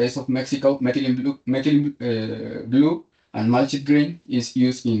example, in the case of Mexico, methylene blue and malchite green is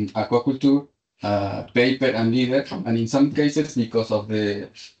used in aquaculture, paper and leather, and in some cases, because of the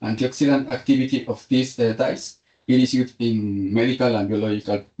antioxidant activity of these dyes, it is used in medical and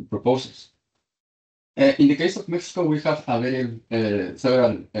biological purposes. In the case of Mexico, we have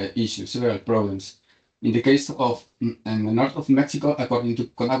several issues, several problems. In the case of in the north of Mexico, according to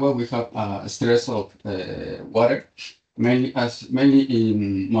Conagua, we have a stress of water, mainly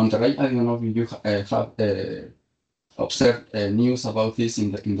in Monterrey. I don't know if you have observed news about this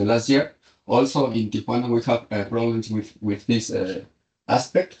in the last year. Also in Tijuana, we have problems with this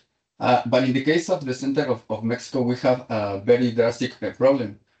aspect. But in the case of the center of Mexico, we have a very drastic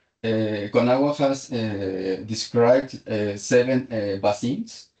problem. Conagua has described 7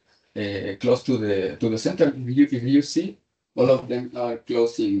 basins close to the center. If you see, all of them are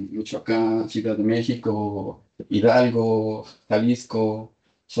close in Michoacán, Ciudad de Mexico, Hidalgo, Jalisco.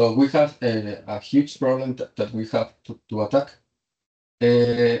 So we have a huge problem that we have to attack.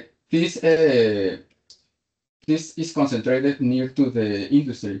 This is concentrated near to the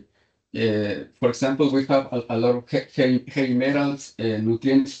industry. For example, we have a lot of heavy metals,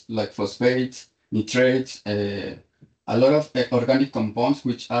 nutrients like phosphates, nitrates, a lot of organic compounds,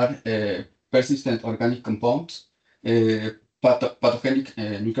 which are persistent organic compounds, pathogenic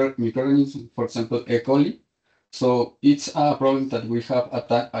microorganisms, for example, E. coli. So it's a problem that we have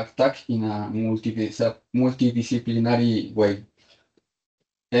attacked in a multidisciplinary way.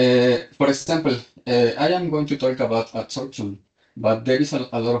 For example, I am going to talk about adsorption, but there is a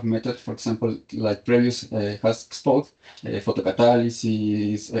lot of methods, for example, like previous has exposed,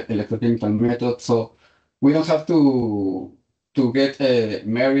 photocatalysis, electrochemical methods. So we don't have to get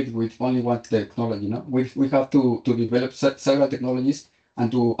married with only one technology. No, we have to develop several technologies and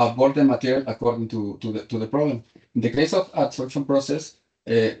to abort the material according to the problem. In the case of adsorption process,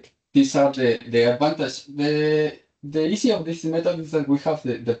 these are the advantage. The issue of this method is that we have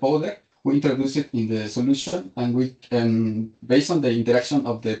the powder, we introduce it in the solution, and we based on the interaction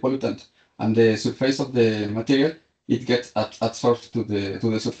of the pollutant and the surface of the material, it gets adsorbed to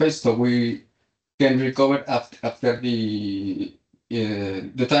the surface. So we can recover after the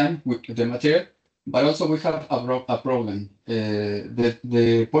time with the material, but also we have a problem.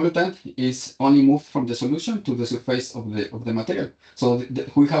 The pollutant is only moved from the solution to the surface of the material. So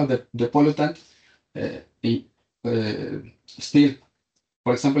we have the pollutant still.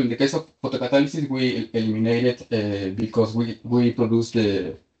 For example, in the case of photocatalysis, we eliminate it because we produce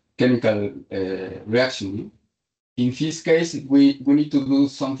the chemical reaction. In this case, we need to do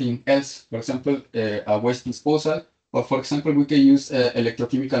something else. For example, a waste disposal, or for example, we can use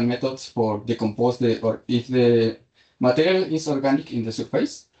electrochemical methods for decompose or if the material is organic in the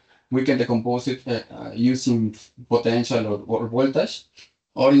surface, we can decompose it using potential or voltage.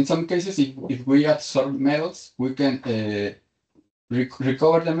 Or in some cases, if we absorb metals, we can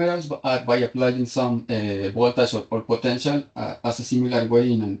recover the metals by applying some voltage or potential as a similar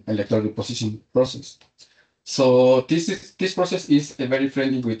way in an electrodeposition process. So this process is very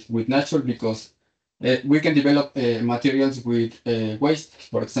friendly with nature because we can develop materials with waste.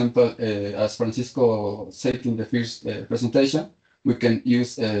 For example, as Francisco said in the first presentation, we can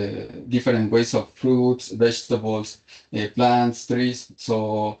use different ways of fruits, vegetables, plants, trees.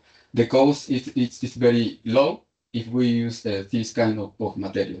 So the cost is very low if we use this kind of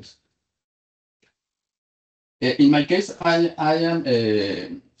materials. In my case, I am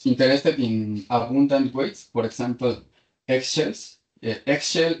interested in abundant waste. For example, eggshells.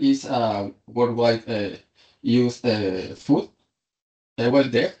 Eggshell is a worldwide used food. Well,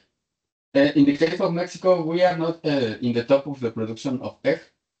 there. In the case of Mexico, we are not in the top of the production of egg,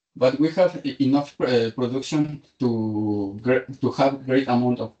 but we have enough production to have great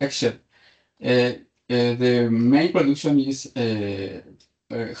amount of eggshell. The main production is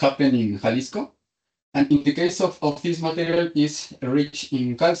happening in Jalisco, and in the case of this material is rich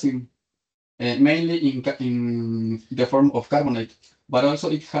in calcium, mainly in the form of carbonate, but also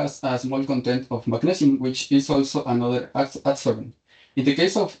it has a small content of magnesium, which is also another adsorbent. In the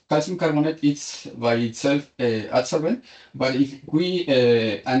case of calcium carbonate, it's by itself adsorbent, but if we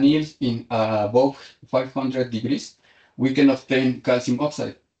anneal in above 500 degrees, we can obtain calcium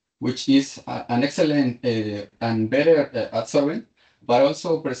oxide, which is an excellent and better adsorbent, but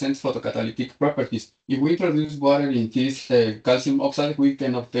also presents photocatalytic properties. If we introduce water in this calcium oxide, we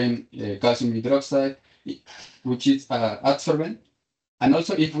can obtain calcium hydroxide, which is adsorbent. And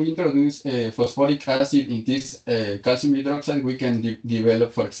also, if we introduce phosphoric acid in this calcium hydroxide, we can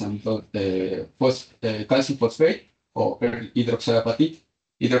develop, for example, calcium phosphate or hydroxyapatite.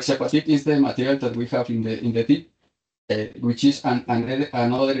 Hydroxyapatite is the material that we have in the tip, which is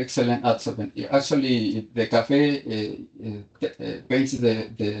another excellent adsorbent. Actually, the cafe paints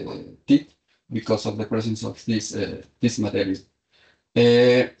the tip because of the presence of this material.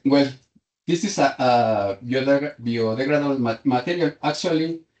 Well, this is a biodegradable material.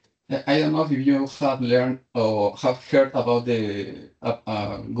 Actually, I don't know if you have learned or have heard about the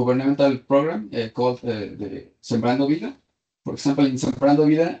governmental program called the Sembrando Vida. For example, in Sembrando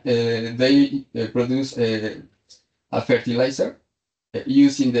Vida, they produce a fertilizer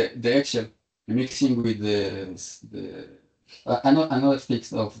using the eggshell, mixing with another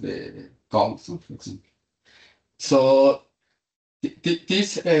sticks of the corn, for example. So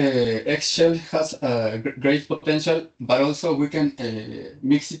This eggshell has great potential, but also we can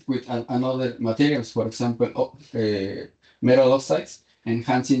mix it with another materials, for example, metal oxides,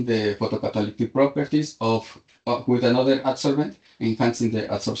 enhancing the photocatalytic properties of with another adsorbent, enhancing the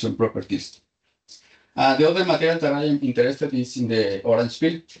adsorption properties. The other material that I am interested is in the orange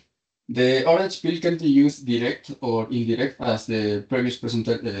peel. The orange peel can be used direct or indirect, as the previous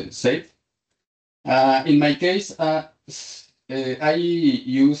presenter said. In my case, I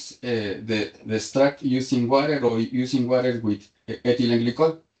use the extract using water or using water with ethylene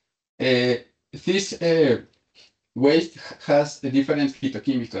glycol. This waste has different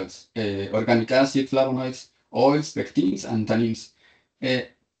phytochemicals, organic acid, flavonoids, oils, pectins, and tannins.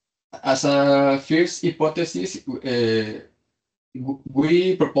 As a first hypothesis,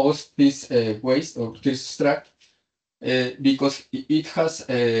 we propose this waste or this extract because it has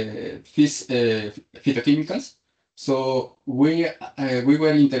these phytochemicals. So we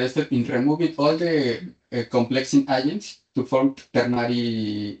were interested in removing all the complexing agents to form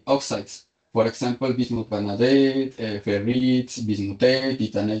ternary oxides. For example, bismuth vanadate, ferrites, bismuthate,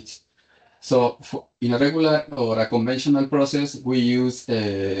 titanates. So in a regular or a conventional process, we use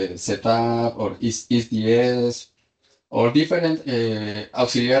ZAP or ISDS or different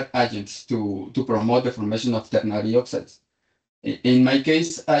auxiliary agents to promote the formation of ternary oxides. In my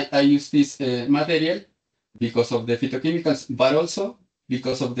case, I use this material because of the phytochemicals, but also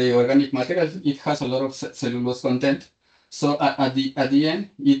because of the organic material. It has a lot of cellulose content. So at the end,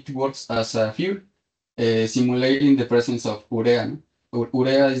 it works as a fuel, simulating the presence of urea.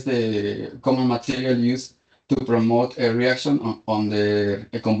 Urea is the common material used to promote a reaction on the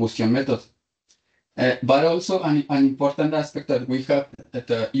combustion method. But also an important aspect that we have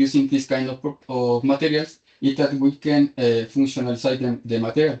using this kind of materials is that we can functionalize the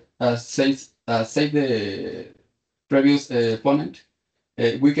material. As said the previous opponent,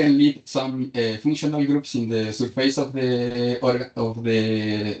 we can leave some functional groups in the surface of the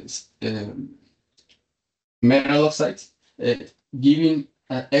metal oxides, giving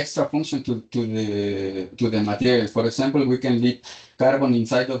extra function to the material. For example, we can leave carbon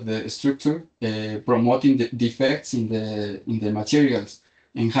inside of the structure, promoting the defects in the materials,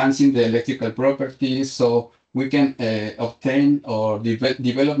 enhancing the electrical properties. So we can obtain or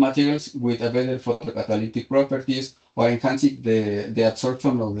develop materials with a better photocatalytic properties, or enhancing the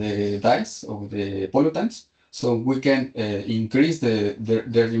absorption of the dyes of the pollutants. So we can increase the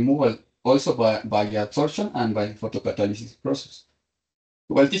removal also by absorption and by photocatalysis process.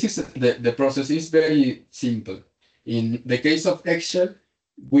 Well, this is the process is very simple. In the case of eggshell,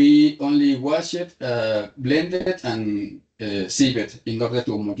 we only wash it, blend it, and sieve it in order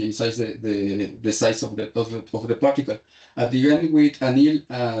to homogenize the size of the particle. At the end, we anneal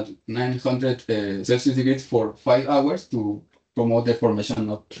at 900 Celsius degrees for 5 hours to promote the formation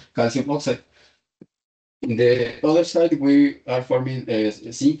of calcium oxide. In the other side, we are forming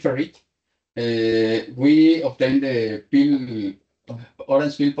zinc ferrite. We obtain the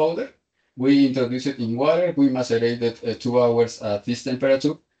orange peel powder. We introduce it in water. We macerate it 2 hours at this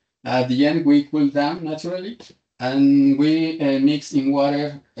temperature. At the end, we cool down naturally, and we mix in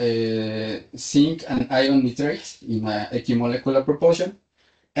water zinc and iron nitrate in a equimolecular proportion.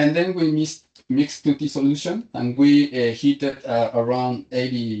 And then we mix to the solution, and we heat it around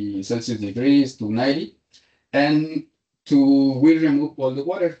 80 Celsius degrees to 90. And we remove all the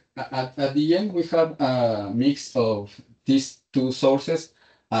water. At the end, we have a mix of these two sources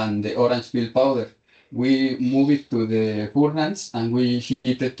and the orange peel powder. We move it to the furnace and we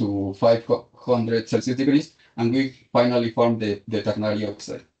heat it to 500 Celsius degrees, and we finally form the ternary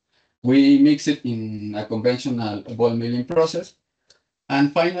oxide. We mix it in a conventional ball milling process.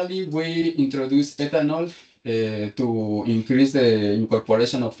 And finally, we introduce ethanol to increase the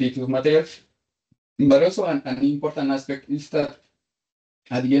incorporation of feedstock material. But also an important aspect is that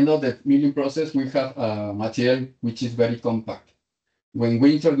at the end of the milling process, we have a material which is very compact. When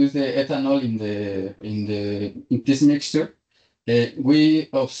we introduce the ethanol in this mixture, we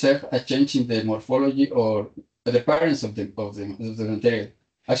observe a change in the morphology or the appearance of the material.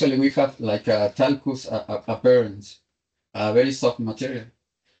 Actually, we have like a talcous appearance, a very soft material.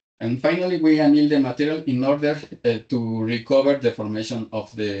 And finally, we anneal the material in order to recover the formation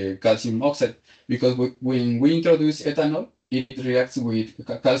of the calcium oxide, because when we introduce ethanol, it reacts with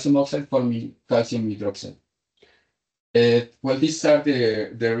calcium oxide, forming calcium hydroxide. Well, these are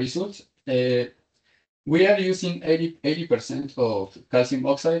the results. We are using 80% of calcium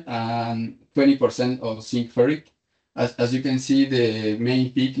oxide and 20% of zinc ferrite. As you can see, the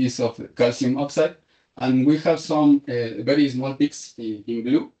main peak is of calcium oxide, and we have some very small peaks in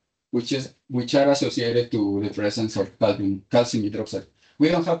blue. which are associated to the presence of calcium hydroxide. We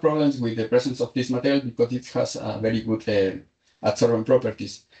don't have problems with the presence of this material because it has a very good adsorbent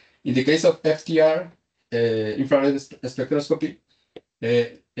properties. In the case of FTR, infrared spectroscopy,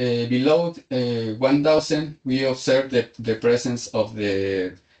 below 1000, we observe the presence of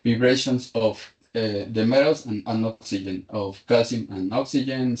the vibrations of the metals and oxygen, of calcium and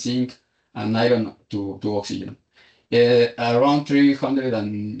oxygen, zinc and iron to oxygen. Around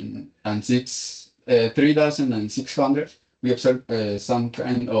 3,600, we observe some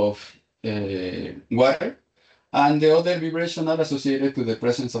kind of water, and the other vibrations are associated to the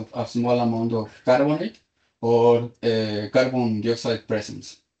presence of a small amount of carbonate or carbon dioxide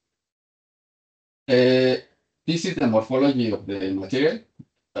presence. This is the morphology of the material.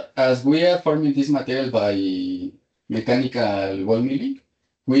 As we are forming this material by mechanical ball milling,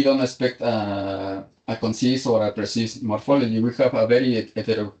 we don't expect a concise or a precise morphology. We have a very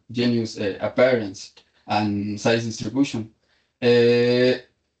heterogeneous appearance and size distribution.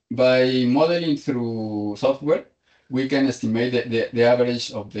 By modeling through software, we can estimate the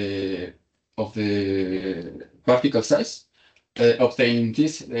average of the particle size, obtaining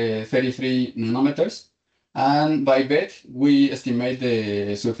this 33 nanometers. And by bed, we estimate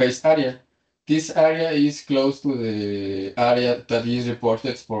the surface area. This area is close to the area that is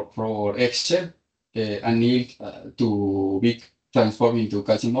reported for eggshell annealed to be transformed into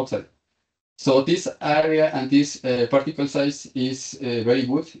calcium oxide. So this area and this particle size is very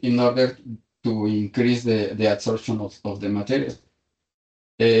good in order to increase the adsorption of the material.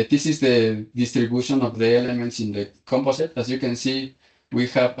 This is the distribution of the elements in the composite. As you can see, we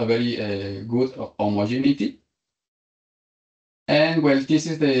have a very good homogeneity. And well, this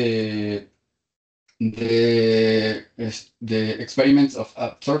is the experiments of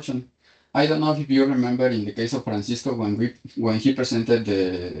absorption. I don't know if you remember in the case of Francisco when he presented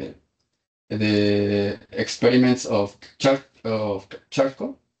the experiments of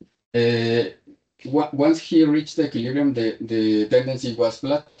charcoal. Once he reached the equilibrium, the tendency was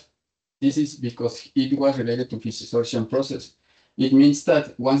flat. This is because it was related to absorption process. It means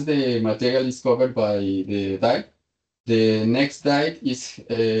that once the material is covered by the dye, the next dye is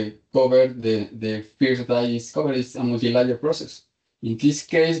covered, the first dye is covered. It's a multilayer process. In this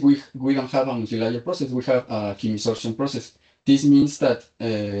case, we don't have a multilayer process, we have a chemisorption process. This means that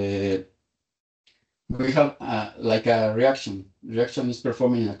we have like a reaction. Reaction is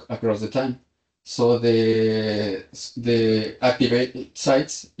performing across the time. So the activated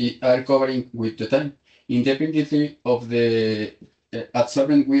sites are covering with the time, independently of the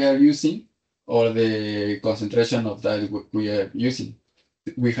adsorbent we are using or the concentration of that we are using.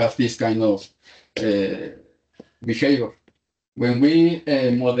 We have this kind of behavior. When we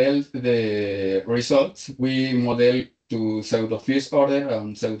model the results, we model to pseudo first order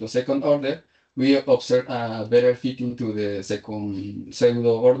and pseudo second order. We observe a better fit into the second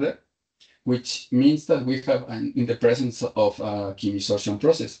pseudo order, which means that we have in the presence of a chemisorption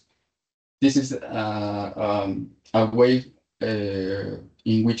process. This is a way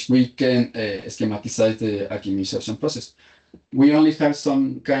in which we can schematize the chemisorption process. We only have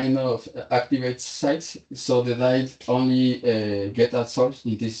some kind of activate sites, so the dye only get adsorbed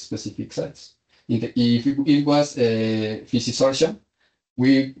in these specific sites. If it was a fissorption,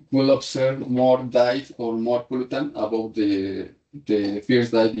 we will observe more dye or more pollutant above the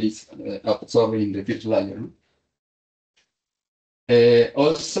first dye is absorbing the first layer.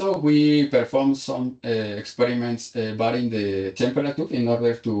 Also, we perform some experiments varying the temperature in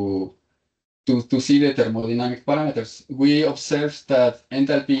order to see the thermodynamic parameters. We observe that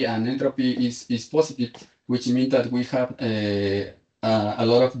enthalpy and entropy is positive, which means that we have a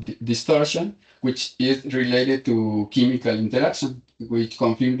lot of distortion, which is related to chemical interaction, which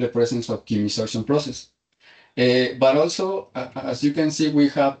confirm the presence of chemisorption process. But also, as you can see, we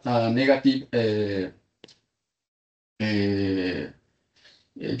have a negative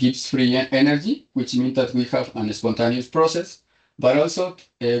Gibbs-free energy, which means that we have a spontaneous process. But also,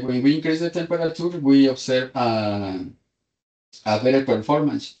 when we increase the temperature, we observe a better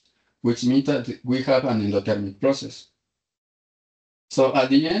performance, which means that we have an endothermic process. So at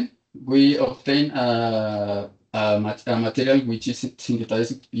the end, we obtain a material which is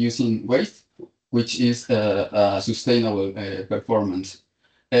synthesized using waste, which is a sustainable performance.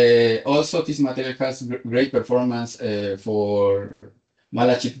 Also, this material has great performance for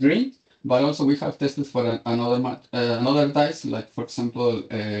malachite green, but also we have tested for another dyes, like for example,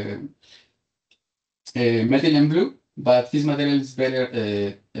 methylene blue, but this material is better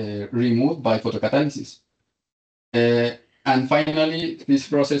removed by photocatalysis. And finally, this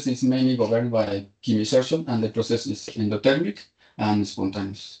process is mainly governed by chemisorption, and the process is endothermic and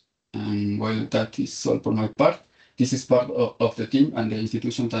spontaneous. And well, that is all for my part. This is part of the team and the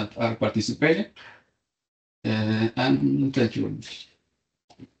institutions that are participating. And thank you very much.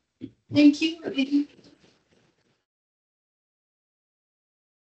 Thank you.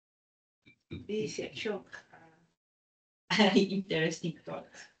 This is Ashok. Interesting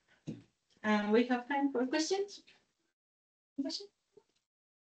thoughts. We have time for questions.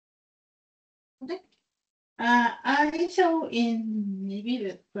 Okay. I saw in maybe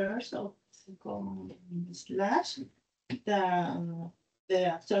the first or second slash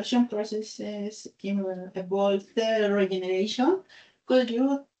the absorption processes involve the regeneration. Could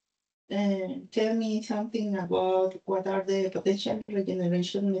you tell me something about what are the potential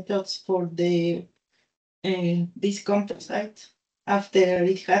regeneration methods for the this composite after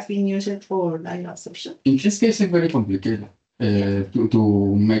it has been used for light absorption? In this case, it's very complicated.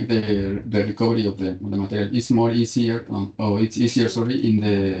 To make the recovery of the material. It's more easier, it's easier, sorry, in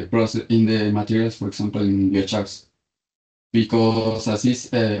the process, in the materials, for example, in biochars. Because as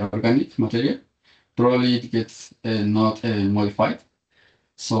is organic material, probably it gets not modified.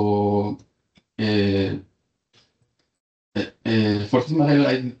 So for this material,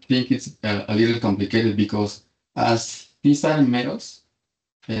 I think it's a little complicated because as these are metals,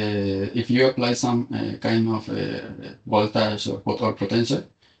 if you apply some kind of voltage or potential,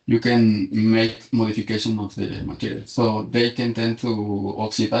 you can make modification of the material. So they can tend to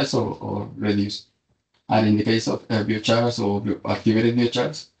oxidize or reduce. And in the case of biochars or activated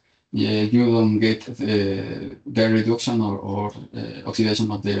biochars, yeah, you don't get the reduction or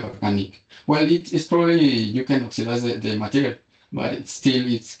oxidation of the organic. Well, it's probably you can oxidize the material, but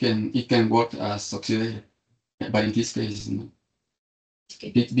it can work as oxidated. But in this case, no.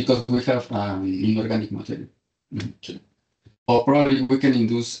 Because we have inorganic material. Okay. Or probably we can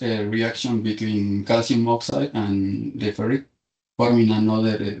induce a reaction between calcium oxide and the ferric, forming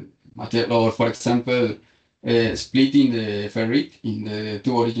another material. Or for example, splitting the ferric in the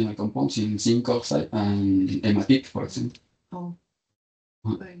two original compounds in zinc oxide and hematite, for example. Oh.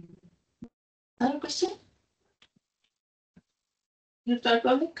 Other question? You start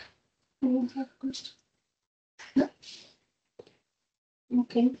public? No?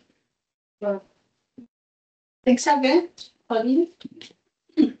 Okay. Well, thanks again, Odín.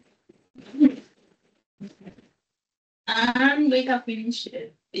 And we have finished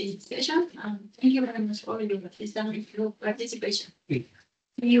the session. Thank you very much for your participation. See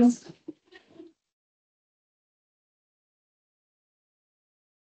you.